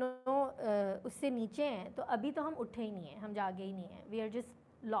उससे नीचे हैं तो अभी तो हम उठे ही नहीं हैं, हम जागे ही नहीं हैं. We are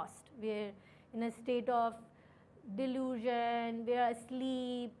just lost, we are in a state of delusion, we are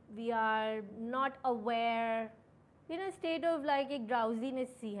asleep, we are not aware, we are in a state of like एक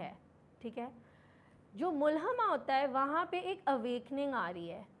drowsiness सी है. ठीक है, जो मुलहमा होता है वहाँ पे एक awakening आ रही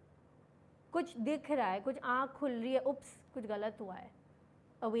है, कुछ दिख रहा है, कुछ आँख खुल रही है, उप्स कुछ गलत हुआ है,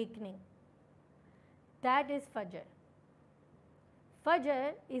 awakening. That is Fajr.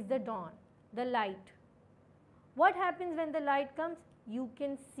 Fajr is the dawn, the light. What happens when the light comes? You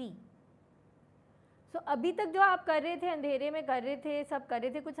can see. So, अभी तक जो आप कर रहे थे, अंधेरे में कर रहे थे, सब कर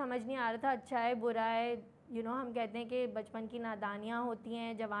रहे थे, कुछ समझ नहीं आ रहा था, अच्छा है बुरा है, हम कहते हैं कि बचपन की नादानियाँ होती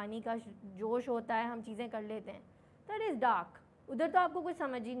हैं, जवानी का जोश होता है, हम चीज़ें कर लेते हैं. दैट इज़ डार्क, उधर तो आपको कुछ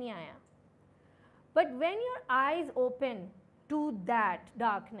समझ ही नहीं आया. But when your eyes open to that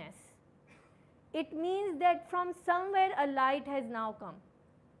darkness, it means that from somewhere a light has now come.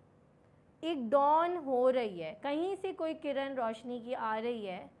 एक dawn हो रही है, कहीं से कोई किरण रोशनी की आ रही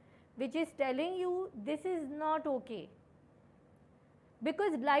है, which is telling you this is not okay.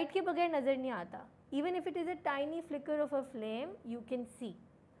 Because light के बगैर नज़र नहीं आता. Even if it is a tiny flicker of a flame, you can see.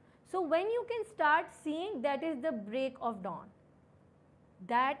 So when you can start seeing, that is the break of dawn.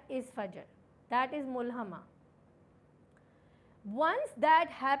 That is Fajr. That is Mulhama. Once that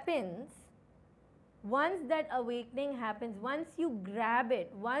happens, once that awakening happens, once you grab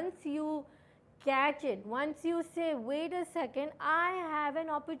it, once you catch it, once you say, wait a second, I have an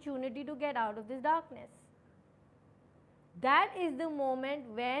opportunity to get out of this darkness. That is the moment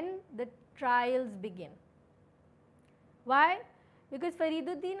when the trials begin. Why? Because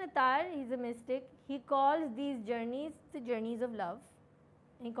Fariduddin Attar, he's a mystic, he calls these journeys the journeys of love.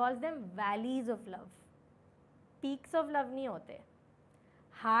 He calls them valleys of love. Peaks of love nahi hote.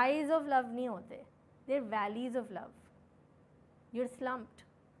 Highs of love nahi hote. They're valleys of love. You're slumped.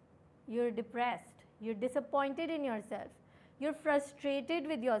 You're depressed. You're disappointed in yourself. You're frustrated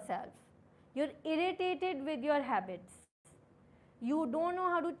with yourself. You're irritated with your habits. You don't know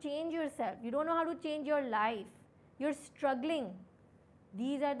how to change yourself. You don't know how to change your life. You're struggling.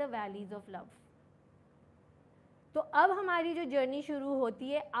 These are the valleys of love. तो अब हमारी जो journey शुरू होती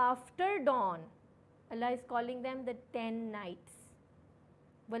है after don, Allah is calling them the 10 nights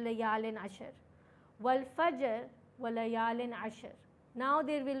वलयालिन Ashar वलफजर वलयालिन Ashar. Now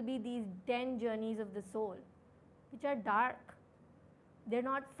there will be these 10 journeys of the soul which are dark. They're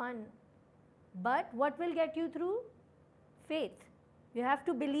not fun. But what will get you through? Faith. You have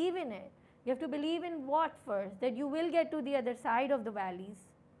to believe in it. You have to believe in what first? That you will get to the other side of the valleys.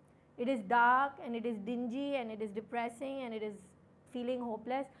 It is dark and it is dingy and it is depressing and it is feeling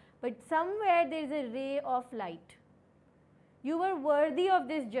hopeless. But somewhere there is a ray of light. You were worthy of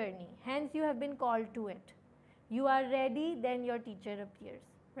this journey. Hence you have been called to it. You are ready, then your teacher appears.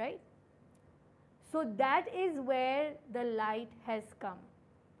 Right? So that is where the light has come.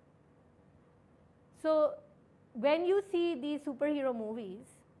 So when you see these superhero movies,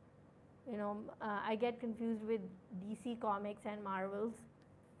 you know, I get confused with DC Comics and Marvels.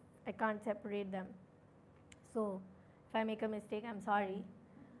 I can't separate them. So if I make a mistake, I'm sorry.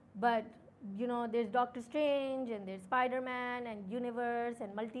 But, you know, there's Doctor Strange and there's Spider-Man and universe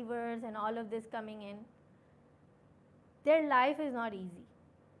and multiverse and all of this coming in. Their life is not easy,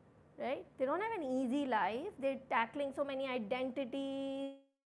 right? They don't have an easy life. They're tackling so many identities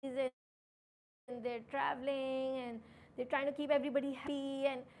and they're traveling and they're trying to keep everybody happy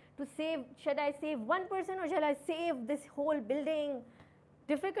and to save, should I save one person or shall I save this whole building?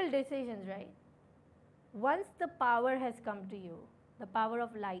 Difficult decisions, right? Once the power has come to you, the power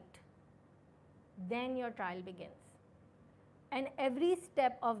of light, then your trial begins. And every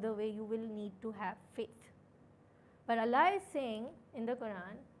step of the way you will need to have faith. But Allah is saying in the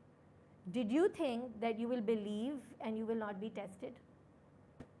Quran, did you think that you will believe and you will not be tested?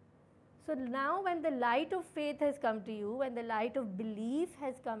 So now when the light of faith has come to you, when the light of belief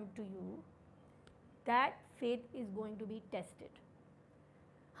has come to you, that faith is going to be tested.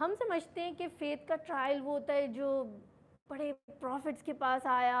 हम समझते हैं कि faith का trial वो होता है जो बड़े prophets के पास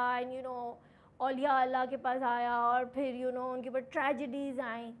आया and you know औलिया अल्लाह के पास आया और फिर you know उनके ऊपर tragedies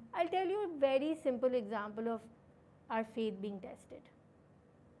I. I'll tell you a very simple example of our faith being tested.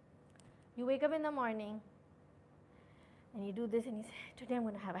 You wake up in the morning and you do this and you say, today I'm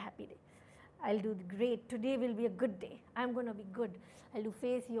going to have a happy day. I'll do great. Today will be a good day. I'm going to be good. I'll do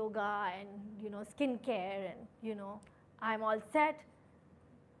face yoga and, you know, skincare and, you know, I'm all set.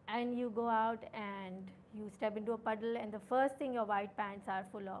 And you go out and you step into a puddle and the first thing your white pants are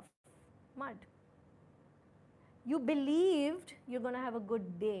full of mud. You believed you're going to have a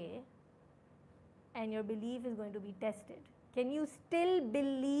good day and your belief is going to be tested. Can you still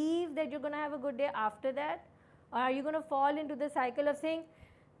believe that you're going to have a good day after that? Or are you going to fall into the cycle of saying,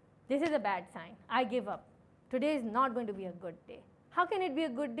 this is a bad sign, I give up. Today is not going to be a good day. How can it be a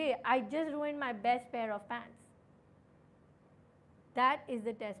good day? I just ruined my best pair of pants. That is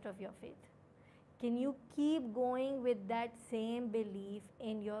the test of your faith. Can you keep going with that same belief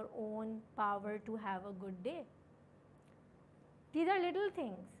in your own power to have a good day? These are little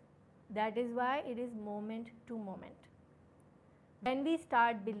things. That is why it is moment to moment. When we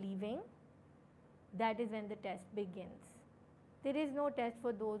start believing, that is when the test begins. There is no test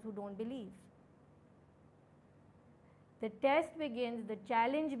for those who don't believe. The test begins, the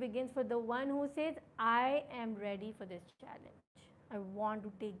challenge begins for the one who says, I am ready for this challenge. I want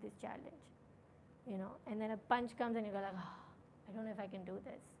to take this challenge. You know, and then a punch comes and you go like, oh, I don't know if I can do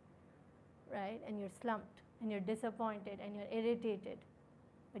this. Right? And you're slumped and you're disappointed and you're irritated.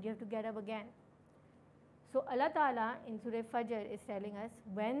 But you have to get up again. So Allah Ta'ala in Surah Fajr is telling us,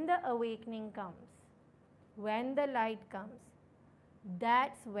 when the awakening comes, when the light comes,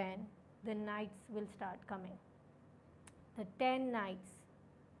 that's when the nights will start coming. The 10 nights,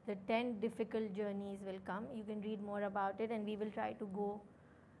 the 10 difficult journeys will come. You can read more about it and we will try to go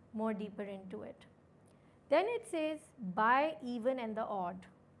more deeper into it. Then it says, by even and the odd.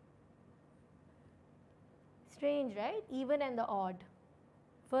 Strange, right? Even and the odd.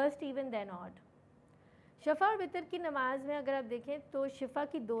 First even, then odd. शफ़ा और वितर की नमाज में अगर आप देखें तो शिफा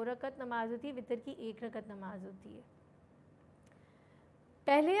की 2 रकत नमाज होती है, वितर की 1 रकत नमाज होती है.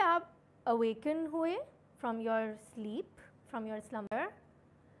 पहले आप awaken हुए from your sleep, from your slumber.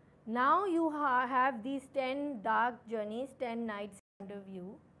 Now you have these 10 dark journeys, 10 nights under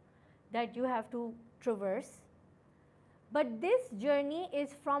you that you have to traverse. But this journey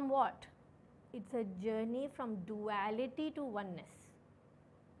is from what? It's a journey from duality to oneness.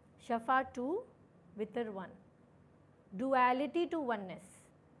 Shafa 2, Witr 1. Duality to oneness.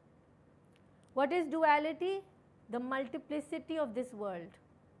 What is duality? The multiplicity of this world.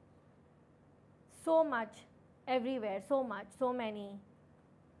 So much, everywhere, so much, so many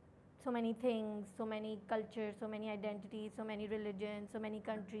things, so many cultures, so many identities, so many religions, so many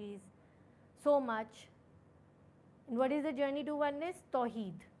countries, so much. And what is the journey to oneness?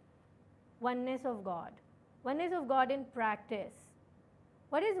 Tawheed, oneness of God. Oneness of God in practice.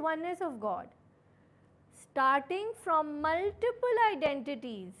 What is oneness of God? Starting from multiple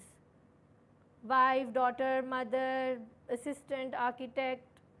identities, wife, daughter, mother, assistant, architect,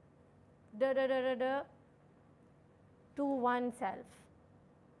 to one self.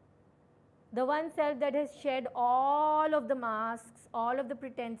 The one self that has shed all of the masks, all of the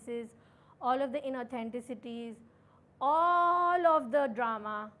pretenses, all of the inauthenticities, all of the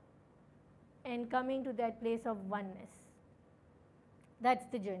drama, and coming to that place of oneness. That's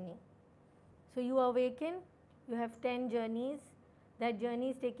the journey. So you awaken, you have 10 journeys. That journey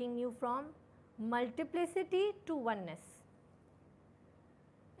is taking you from multiplicity to oneness.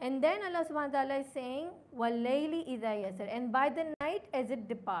 And then Allah subhanahu wa ta'ala is saying, وَاللَّيْلِ إِذَا يَسَرَ, and by the night as it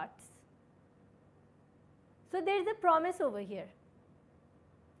departs. So there is a promise over here.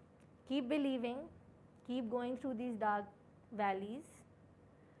 Keep believing, keep going through these dark valleys,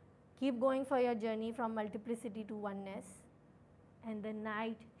 keep going for your journey from multiplicity to oneness, and the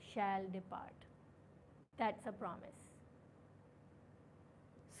night shall depart. That's a promise.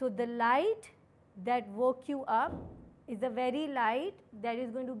 So the light that woke you up is the very light that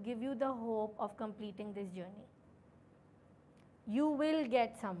is going to give you the hope of completing this journey. You will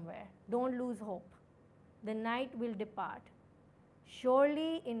get somewhere. Don't lose hope. The night will depart.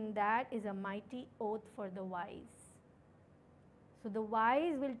 Surely in that is a mighty oath for the wise. So the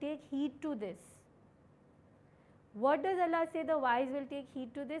wise will take heed to this. What does Allah say the wise will take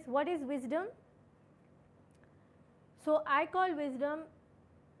heed to this? What is wisdom? So I call wisdom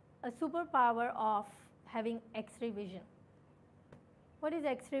a superpower of having X-ray vision. What is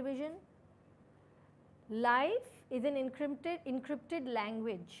X-ray vision? Life is an encrypted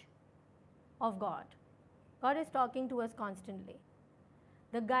language of God. God is talking to us constantly.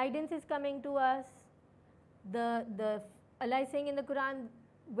 The guidance is coming to us. Allah is saying in the Quran,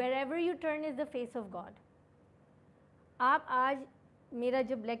 wherever you turn is the face of God. आप आज मेरा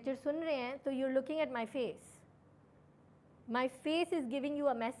जब lecture सुन रहे हैं तो you're looking at my face. My face is giving you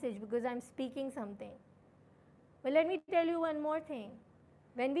a message because I'm speaking something. But let me tell you one more thing.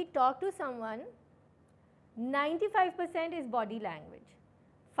 When we talk to someone, 95% is body language,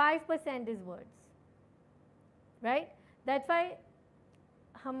 5% is words. Right? That's why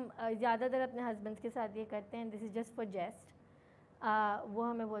हम ज़्यादातर अपने husbands के साथ ये करते हैं. This is just for jest. वो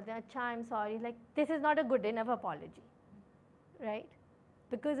हमें बोलते हैं, अच्छा I'm sorry. Like this is not a good enough apology. Right?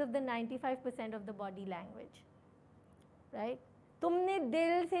 Because of the 95% of the body language. Right? तुमने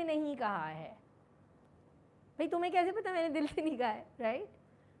दिल से नहीं कहा है. भाई तुम्हें कैसे पता मैंने दिल से नहीं कहा है? Right?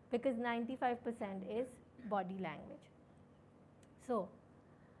 Because 95% is body language. So,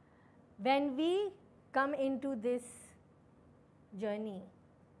 when we come into this journey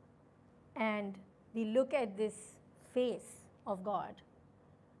and we look at this face of God,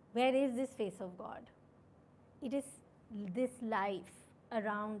 where is this face of God? It is this life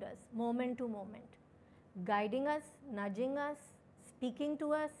around us, moment to moment, guiding us, nudging us, speaking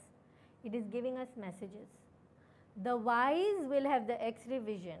to us. It is giving us messages. The wise will have the X-ray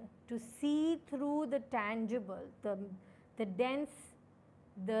vision to see through the tangible, the dense,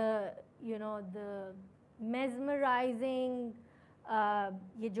 the mesmerizing,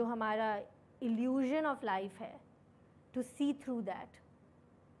 ये जो हमारा illusion of life है, to see through that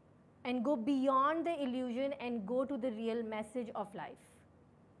and go beyond the illusion and go to the real message of life.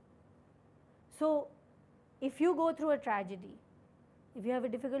 So if you go through a tragedy, if you have a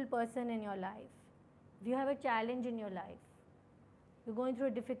difficult person in your life, if you have a challenge in your life, you're going through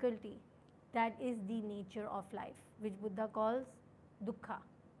a difficulty, that is the nature of life, which Buddha calls dukkha.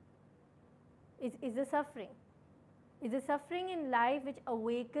 Is the suffering. It's the suffering in life which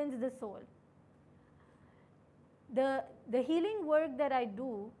awakens the soul. The healing work that I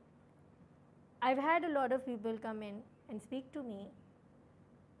do, I've had a lot of people come in and speak to me,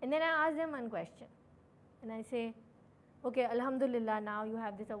 and then I ask them one question. And I say, okay, alhamdulillah, now you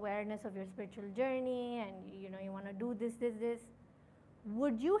have this awareness of your spiritual journey, and you want to do this.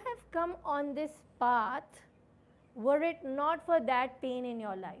 Would you have come on this path were it not for that pain in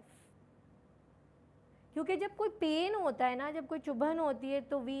your life? क्योंकि जब कोई pen होता है ना, जब कोई चुभन होती है,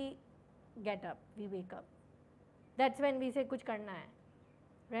 तो we get up, we wake up. That's when we say कुछ करना है,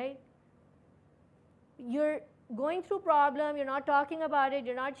 right? You're going through problem, you're not talking about it,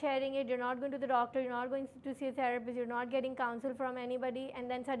 you're not sharing it, you're not going to the doctor, you're not going to see a therapist, you're not getting counsel from anybody, and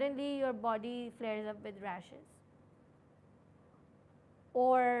then suddenly your body flares up with rashes.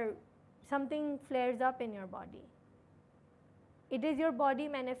 Or something flares up in your body. It is your body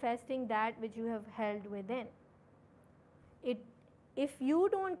manifesting that which you have held within. If you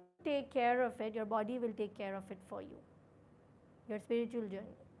don't take care of it, your body will take care of it for you. Your spiritual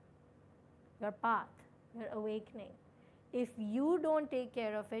journey, your path, your awakening. If you don't take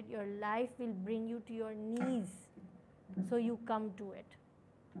care of it, your life will bring you to your knees, so you come to it.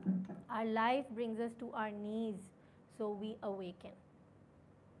 Our life brings us to our knees, so we awaken.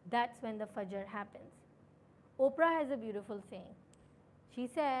 That's when the Fajr happens. Oprah has a beautiful saying. She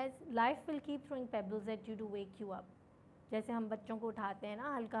says, life will keep throwing pebbles at you to wake you up. जैसे हम बच्चों को उठाते हैं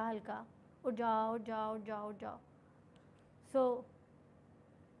ना, हल्का हल्का, उठ जाओ, उठ जाओ, उठ जाओ, उठ जाओ. So,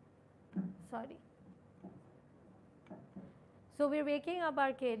 sorry. So we're waking up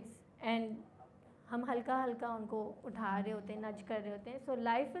our kids, and हम हल्का हल्का उनको उठा रहे होते हैं, nudge कर रहे होते हैं. So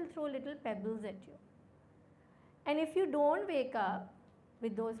life will throw little pebbles at you. And if you don't wake up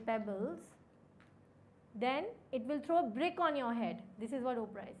with those pebbles, then it will throw a brick on your head. This is what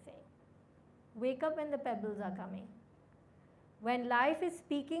Oprah is saying. Wake up when the pebbles are coming. When life is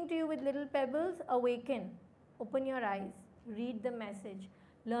speaking to you with little pebbles, awaken. Open your eyes. Read the message.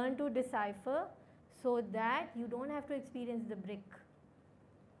 Learn to decipher so that you don't have to experience the brick.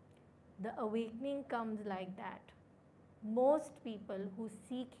 The awakening comes like that. Most people who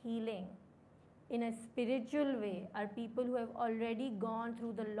seek healing in a spiritual way are people who have already gone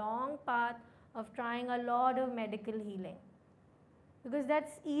through the long path of trying a lot of medical healing. Because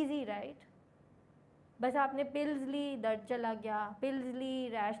that's easy, right? बस आपने pills ली, दर्द चला गया, pills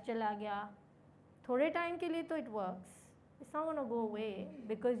ली, rash चला गया. थोड़े time के लिए तो it works. It's not going to go away,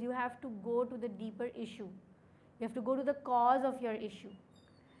 because you have to go to the deeper issue. You have to go to the cause of your issue.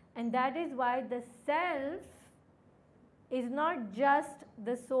 And that is why the self is not just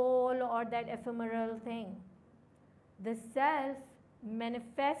the soul or that ephemeral thing. The self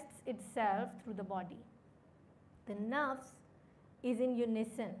manifests itself through the body. The nafs is in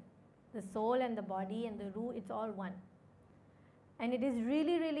unison. The soul and the body and the ruh, it's all one. And it is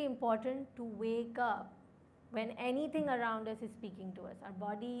really, really important to wake up when anything around us is speaking to us. Our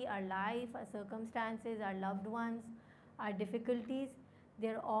body, our life, our circumstances, our loved ones, our difficulties,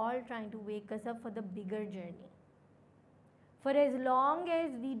 they're all trying to wake us up for the bigger journey. For as long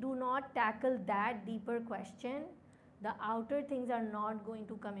as we do not tackle that deeper question, the outer things are not going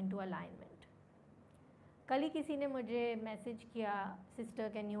to come into alignment. कल ही किसी ने मुझे message किया, sister,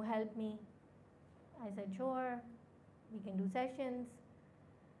 can you help me? I said, sure, we can do sessions.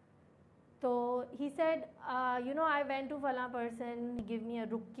 So he said, I went to Fala person, he gave me a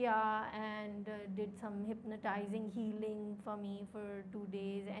ruqya and did some hypnotizing healing for me for 2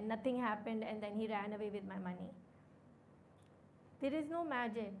 days, and nothing happened, and then he ran away with my money. There is no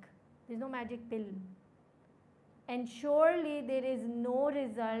magic. There is no magic pill. And surely there is no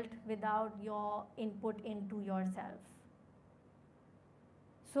result without your input into yourself.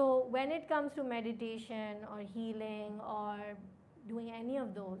 So when it comes to meditation or healing or doing any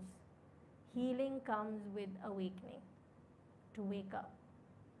of those, healing comes with awakening, to wake up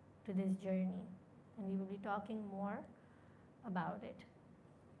to this journey. And we will be talking more about it.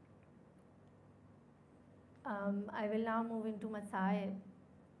 I will now move into Masail.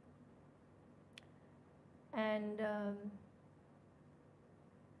 And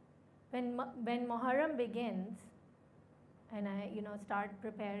when Muharram begins, and I start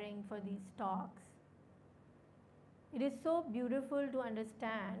preparing for these talks, it is so beautiful to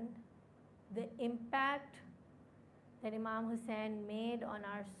understand the impact that Imam Hussain made on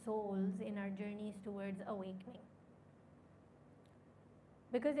our souls in our journeys towards awakening.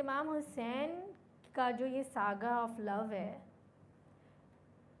 Because Imam Hussain का जो ये saga of love है,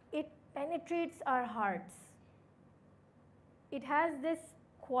 it penetrates our hearts. It has this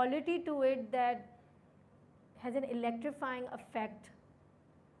quality to it that has an electrifying effect.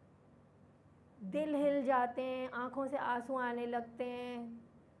 दिल हिल जाते हैं, आँखों से आंसू आने लगते हैं.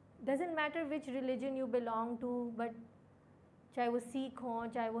 Doesn't matter which religion you belong to, but चाहे वो सिख हों,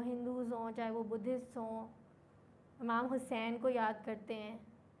 चाहे वो हिंदूज़ हों, चाहे वो बुद्धिस्ट हों, इमाम हुसैन को याद करते हैं.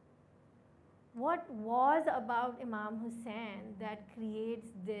 What was about Imam Hussain that creates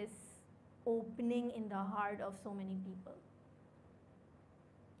this opening in the heart of so many people?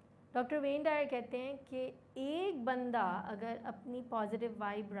 Doctor when Dyer कहते हैं कि एक बंदा अगर अपनी पॉजिटिव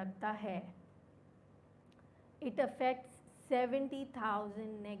वाइब रखता है, it affects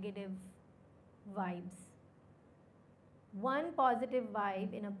 70,000 negative vibes. One positive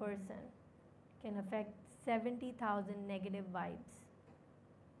vibe in a person can affect 70,000 negative vibes.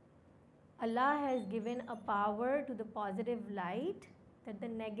 Allah has given a power to the positive light that the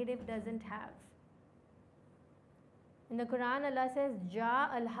negative doesn't have. In the Quran, Allah says, Ja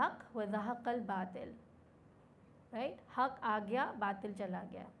al-haq wa zahaq al-batil. Right? Haq aa gaya, batil chala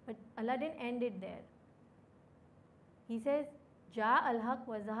gaya. But Allah didn't end it there. He says, Ja al-haq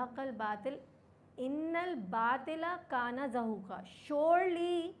wa zahaq al-batil, innal batila kana zahuqa.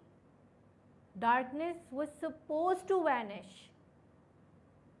 Surely, darkness was supposed to vanish.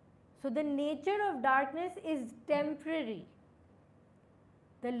 So the nature of darkness is temporary.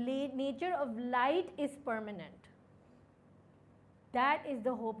 The nature of light is permanent. That is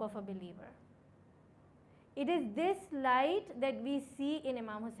the hope of a believer. It is this light that we see in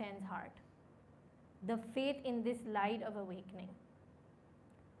Imam Hussein's heart. The faith in this light of awakening.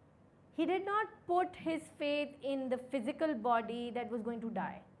 He did not put his faith in the physical body that was going to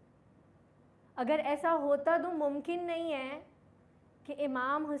die. अगर ऐसा होता तो मुमकिन नहीं है कि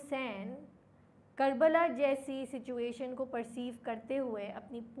इमाम Hussain Karbala जैसी सिचुएशन को परसीव करते हुए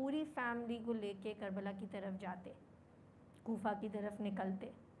अपनी पूरी फैमिली को लेके करबला की तरफ जाते, कूफा की तरफ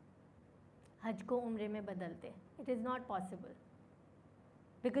निकलते, हज को उम्रे में बदलते. It is not possible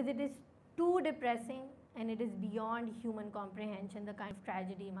because it is to depressing and it is beyond human comprehension the kind of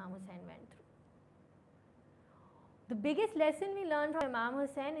tragedy इमाम Hussain went through. The biggest lesson we learn from Imam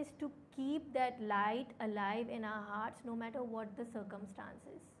Hussain is to keep that light alive in our hearts no matter what the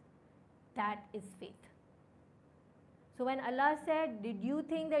circumstances. That is faith. So when Allah said, did you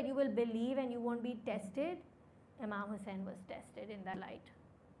think that you will believe and you won't be tested? Imam Hussain was tested in that light.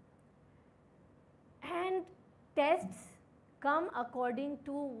 And tests come according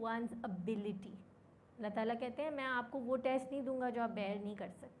to one's ability. Allah Ta'ala कहते हैं, मैं आपको वो test नहीं दूंगा जो आप bear नहीं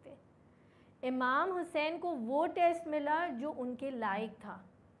कर सकते. इमाम हुसैन को वो टेस्ट मिला जो उनके लायक था.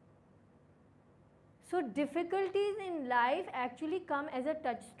 सो difficulties in life actually come as a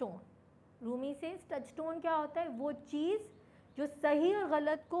touch stone. Rumi से टच स्टोन क्या होता है? वो चीज़ जो सही और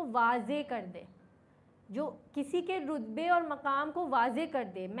गलत को वाजे कर दे, जो किसी के रुतबे और मकाम को वाजे कर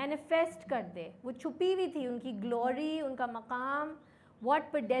दे, मैनिफेस्ट कर दे. वो छुपी हुई थी, उनकी ग्लोरी, उनका मकाम,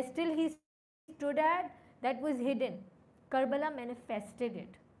 what pedestal he stood at, that was hidden. Karbala manifested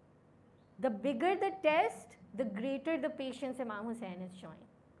it. The bigger the test, the greater the patience Imam Hussain is showing.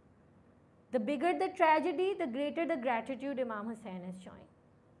 The bigger the tragedy, the greater the gratitude Imam Hussain is showing.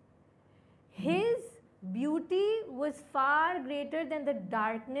 His beauty was far greater than the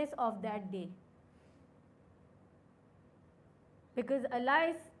darkness of that day. Because Allah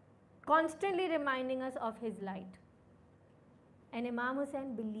is constantly reminding us of His light. And Imam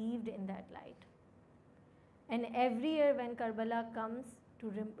Hussain believed in that light. And every year when Karbala comes,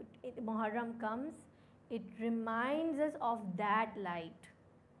 Muharram comes, it reminds us of that light.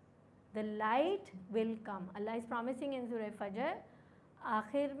 The light will come. Allah is promising in Surah Fajr,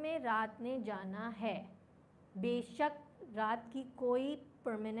 आखिर में रात ने जाना है. बेशक रात की कोई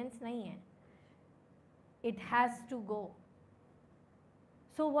permanence नहीं है. It has to go.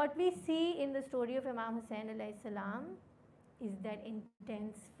 So what we see in the story of Imam Hussain alayhi salam is that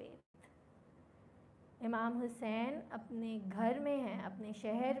intense faith. इमाम हुसैन अपने घर में हैं, अपने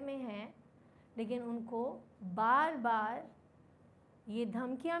शहर में हैं, लेकिन उनको बार बार ये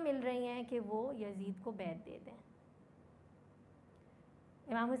धमकियाँ मिल रही हैं कि वो यजीद को बैत दे दें.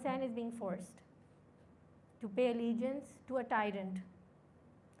 इमाम Hussain is being forced to पे allegiance to a tyrant,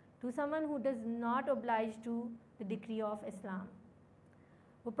 to someone who does not oblige to the decree of Islam.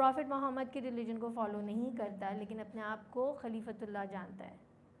 वो प्रॉफिट मोहम्मद के रिलीजन को फॉलो नहीं करता, लेकिन अपने आप को खलीफतुल्लाह जानता है,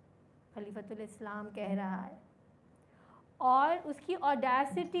 खलीफतुल इस्लाम कह रहा है. और उसकी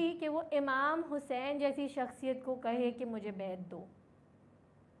ऑडेसिटी कि वो इमाम हुसैन जैसी शख्सियत को कहे कि मुझे बैत दो.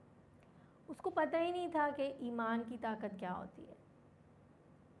 उसको पता ही नहीं था कि ईमान की ताकत क्या होती है.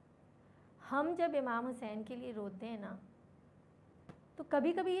 हम जब इमाम हुसैन के लिए रोते हैं ना, तो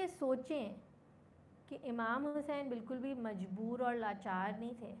कभी कभी ये सोचें कि इमाम हुसैन बिल्कुल भी मजबूर और लाचार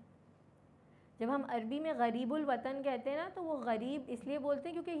नहीं थे। जब हम अरबी में गरीबुल वतन कहते हैं ना, तो वो गरीब इसलिए बोलते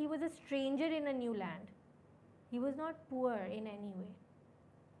हैं क्योंकि he was a stranger in a new land, he was not poor in any way.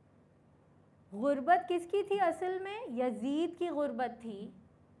 गुर्बत किसकी थी असल में? यजीद की गुर्बत थी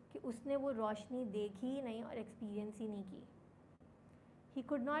कि उसने वो रोशनी देखी ही नहीं और एक्सपीरियंस ही नहीं की। He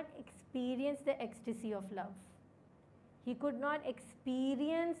could not experience the ecstasy of love. He could not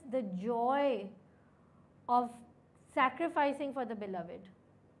experience the joy of sacrificing for the beloved.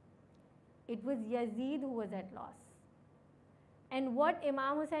 It was Yazid who was at loss. And what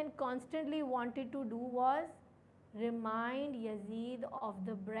Imam Hussain constantly wanted to do was remind Yazid of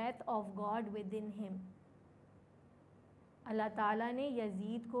the breath of God within him. अल्लाह ताला ने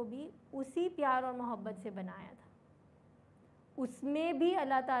Yazid को भी उसी प्यार और मोहब्बत से बनाया था। उसमें भी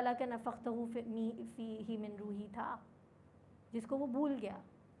अल्लाह ताला का नफ़ख्तहू फ़ीही मिन रूही था, जिसको वो भूल गया।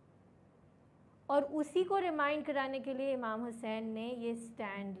 और उसी को रिमाइंड कराने के लिए इमाम हुसैन ने ये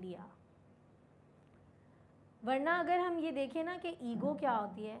स्टैंड लिया। वरना अगर हम ये देखें ना कि ईगो क्या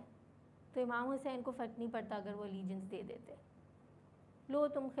होती है, तो इमाम हुसैन को फ़र्क नहीं पड़ता अगर वो अलीजेंस दे देते। लो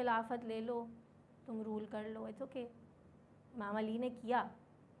तुम खिलाफत ले लो, तुम रूल कर लो, इट्स ओके। इमाम अली ने किया।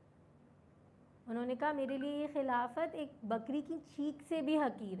 उन्होंने कहा मेरे लिए ये खिलाफत एक बकरी की चीख से भी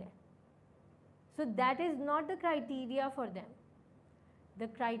हकीर है। So that is not the criteria for them. The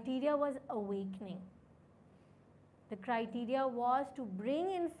criteria was awakening. The criteria was to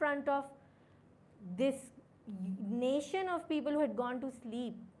bring in front of this nation of people who had gone to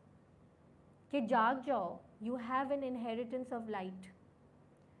sleep कि जाग जाओ, you have an inheritance of light.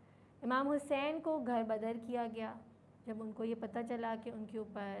 इमाम हुसैन को घर बदर किया गया जब उनको ये पता चला कि उनके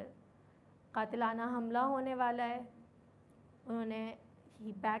ऊपर कातिलाना हमला होने वाला है। उन्होंने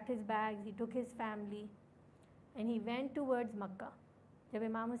ही packed his bags, he took his family and he went towards मक्का। जब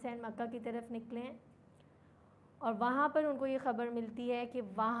इमाम हुसैन मक्का की तरफ निकले और वहाँ पर उनको ये ख़बर मिलती है कि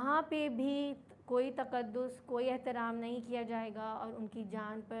वहाँ पे भी कोई तक़द्दुस, कोई एहतराम नहीं किया जाएगा और उनकी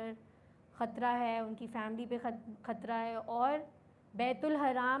जान पर ख़तरा है, उनकी फैमिली पे ख़तरा है और बैतुल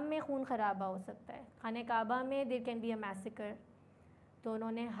हराम में खून खराबा हो सकता है, खाने काबा में there can be a massacre. तो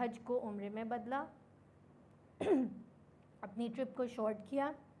उन्होंने हज को उम्रे में बदला, अपनी ट्रिप को शॉर्ट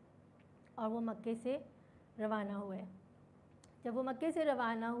किया और वो मक्के से रवाना हुए। जब वो मक्के से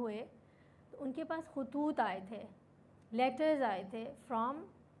रवाना हुए तो उनके पास खतूत आए थे, लेटर्स आए थे,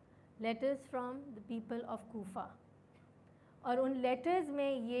 letters from the people of Kufa. और उन लेटर्स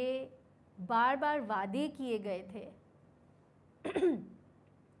में ये बार बार वादे किए गए थे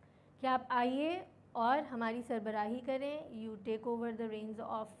कि आप आइए और हमारी सरबराही करें, you take over the range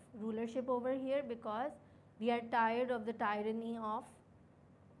of rulership over here because we are tired of the tyranny of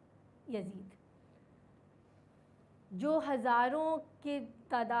Yazid. जो हज़ारों के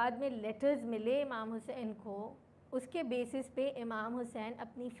तादाद में लेटर्स मिले इमाम हुसैन को, उसके बेसिस पे इमाम हुसैन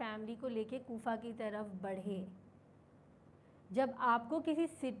अपनी फैमिली को लेके कूफा की तरफ बढ़े। जब आपको किसी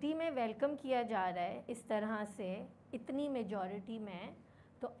सिटी में वेलकम किया जा रहा है इस तरह से इतनी मेजॉरिटी में,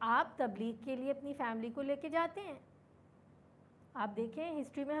 तो आप तबलीग के लिए अपनी फैमिली को लेके जाते हैं। आप देखें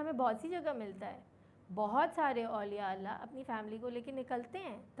हिस्ट्री में हमें बहुत सी जगह मिलता है, बहुत सारे औलिया अल्लाह अपनी फैमिली को लेके निकलते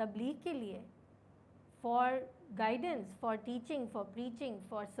हैं तबलीग के लिए, for guidance, for teaching, for preaching,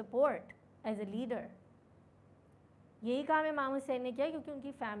 for support as a leader. यही काम इमाम हुसैन ने किया क्योंकि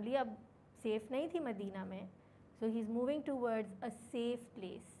उनकी फैमिली अब सेफ़ नहीं थी मदीना में। सो he is moving towards a safe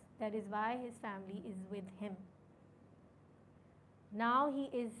place, that is why his family is with him. Now he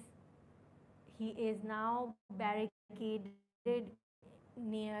is now barricaded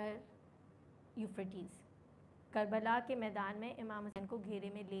near Euphrates. Karbala के मैदान में इमाम हुसैन को घेरे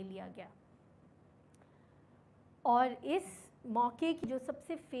में ले लिया गया। और इस मौके की जो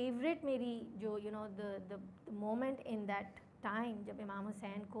सबसे फेवरेट मेरी जो the moment in that time, जब इमाम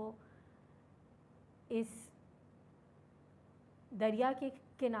हुसैन को इस दरिया के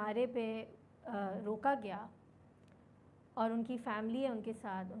किनारे पे रोका गया और उनकी फैमिली है उनके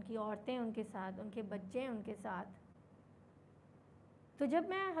साथ, उनकी औरतें उनके साथ, उनके बच्चे हैं उनके साथ। तो जब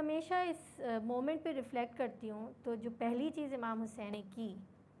मैं हमेशा इस मोमेंट पे रिफ़्लेक्ट करती हूँ, तो जो पहली चीज़ इमाम हुसैन ने की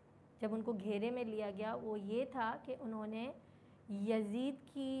जब उनको घेरे में लिया गया वो ये था कि उन्होंने यजीद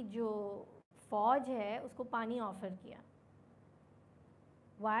की जो फ़ौज है उसको पानी ऑफ़र किया।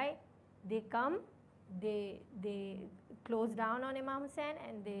 Why they come, they close down on इमाम Hussain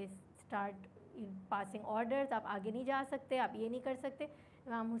and they start passing orders, आप आगे नहीं जा सकते, आप ये नहीं कर सकते।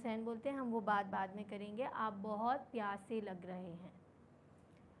 इमाम हुसैन बोलते हैं हम वो बात बाद में करेंगे, आप बहुत प्यासे लग रहे हैं,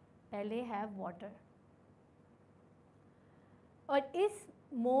 पहले हैव वाटर। और इस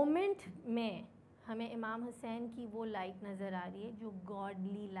मोमेंट में हमें इमाम हुसैन की वो लाइट नज़र आ रही है जो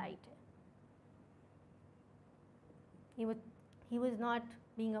गॉडली लाइट है. He was not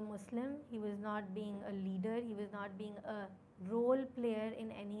being a Muslim, he was not being a leader, he was not being a role player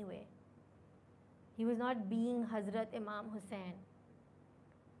in any way. He was not being Hazrat Imam Hussain.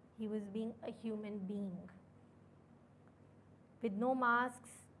 He was being a human being. With no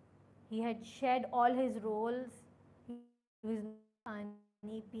masks, he had shed all his roles. He was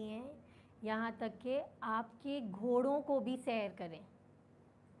पानी पिए, यहाँ तक कि आपके घोड़ों को भी सैर करें.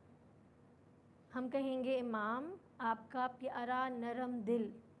 हम कहेंगे इमाम आपका प्यारा नरम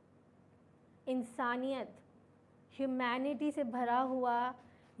दिल, इंसानियत, ह्यूमैनिटी से भरा हुआ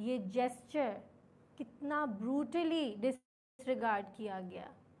ये जेस्चर कितना ब्रूटली डिसरिगार्ड किया गया.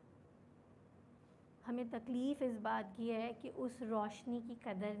 हमें तकलीफ़ इस बात की है कि उस रोशनी की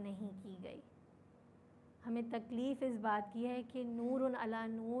कदर नहीं की गई. हमें तकलीफ़ इस बात की है कि नूर उन अला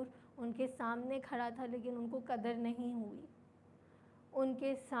नूर उनके सामने खड़ा था लेकिन उनको कदर नहीं हुई.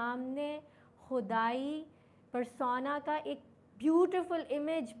 उनके सामने खुदाई पर्सोना का एक beautiful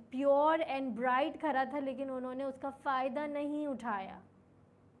image pure and bright खड़ा था लेकिन उन्होंने उसका फ़ायदा नहीं उठाया.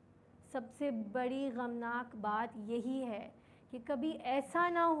 सबसे बड़ी गमनाक बात यही है कि कभी ऐसा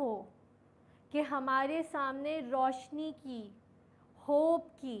ना हो कि हमारे सामने रोशनी की, होप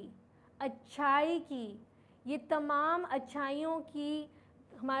की, अच्छाई की, ये तमाम अच्छाइयों की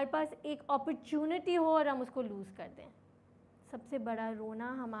हमारे पास एक अपॉर्चुनिटी हो और हम उसको लूज़ कर दें. सबसे बड़ा रोना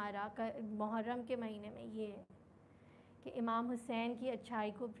हमारा मुहर्रम के महीने में ये है कि इमाम हुसैन की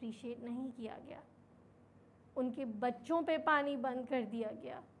अच्छाई को अप्रिशिएट नहीं किया गया. उनके बच्चों पे पानी बंद कर दिया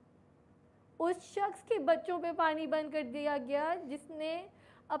गया. उस शख्स के बच्चों पे पानी बंद कर दिया गया जिसने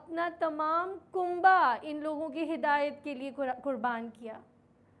अपना तमाम कुंबा इन लोगों की हिदायत के लिए कुर्बान किया.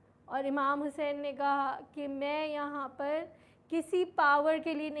 और इमाम हुसैन ने कहा कि मैं यहाँ पर किसी पावर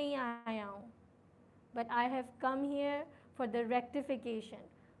के लिए नहीं आया हूँ, but I have come here for the rectification,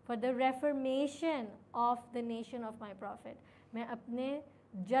 for the reformation of the nation of my profit. मैं अपने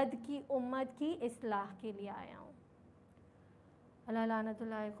जद की उम्मत की इस्लाह के लिए आया हूँ. अल्लाह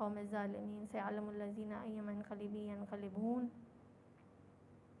लानतुल्लाह कौम ज़ालिमीन से आलमुल्लज़ीना अय्यमन क़लिबी यनक़लिबून.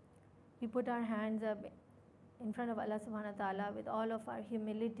 We put our hands up in front of Allah subhanahu wa ta'ala with all of our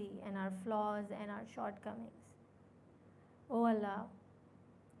humility and our flaws and our shortcomings. Oh Allah,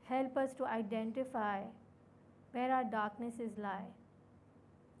 help us to identify where our darknesses lie.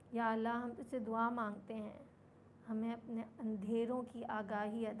 या अल्लाह हम तुझसे दुआ मांगते हैं, हमें अपने अंधेरों की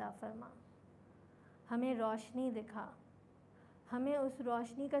आगाही अता फरमा, हमें रोशनी दिखा, हमें उस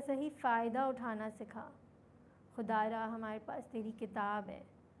रोशनी का सही फ़ायदा उठाना सिखा. खुदारा हमारे पास तेरी किताब है,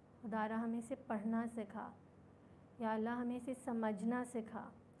 खुदारा हमें इसे पढ़ना सिखा. या अल्लाह हमें इसे समझना सिखा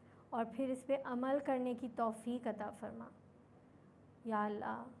और फिर इस पे अमल करने की तौफ़ीक अता फरमा. या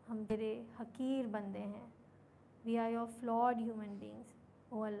अल्लाह हम तेरे हकीर बंदे हैं. We are your flawed human beings.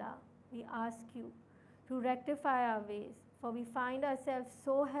 Oh Allah, we ask you to rectify our ways, for we find ourselves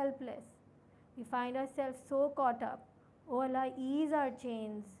so helpless. We find ourselves so caught up. Oh Allah, ease our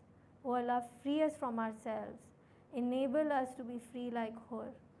chains. Oh Allah, free us from ourselves. Enable us to be free like Hur.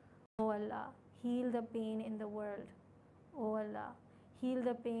 Oh Allah, heal the pain in the world. Oh Allah, heal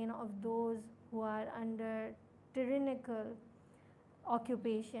the pain of those who are under tyrannical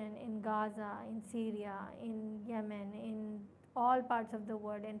occupation in Gaza, in Syria, in Yemen, in all parts of the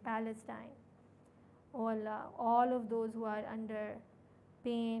world, in Palestine. Oh Allah, all of those who are under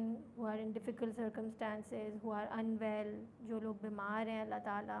pain, who are in difficult circumstances, who are unwell, जो लोग बीमार हैं, अल्लाह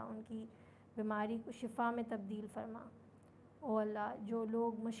ताला उनकी बीमारी को शिफा में तब्दील फरमा. ओ अल्लाह, जो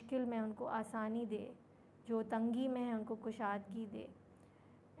लोग मुश्किल में उनको आसानी दे, जो तंगी में है उनको कुशादगी दे.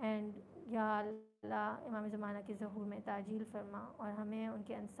 एंड या अल्लाह इमाम ज़माना के ज़हूर में ताजील फरमा और हमें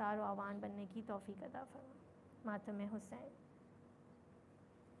उनके अंसार व आवान बनने की तौफ़ीक़ अता फरमा. मातम हुसैन.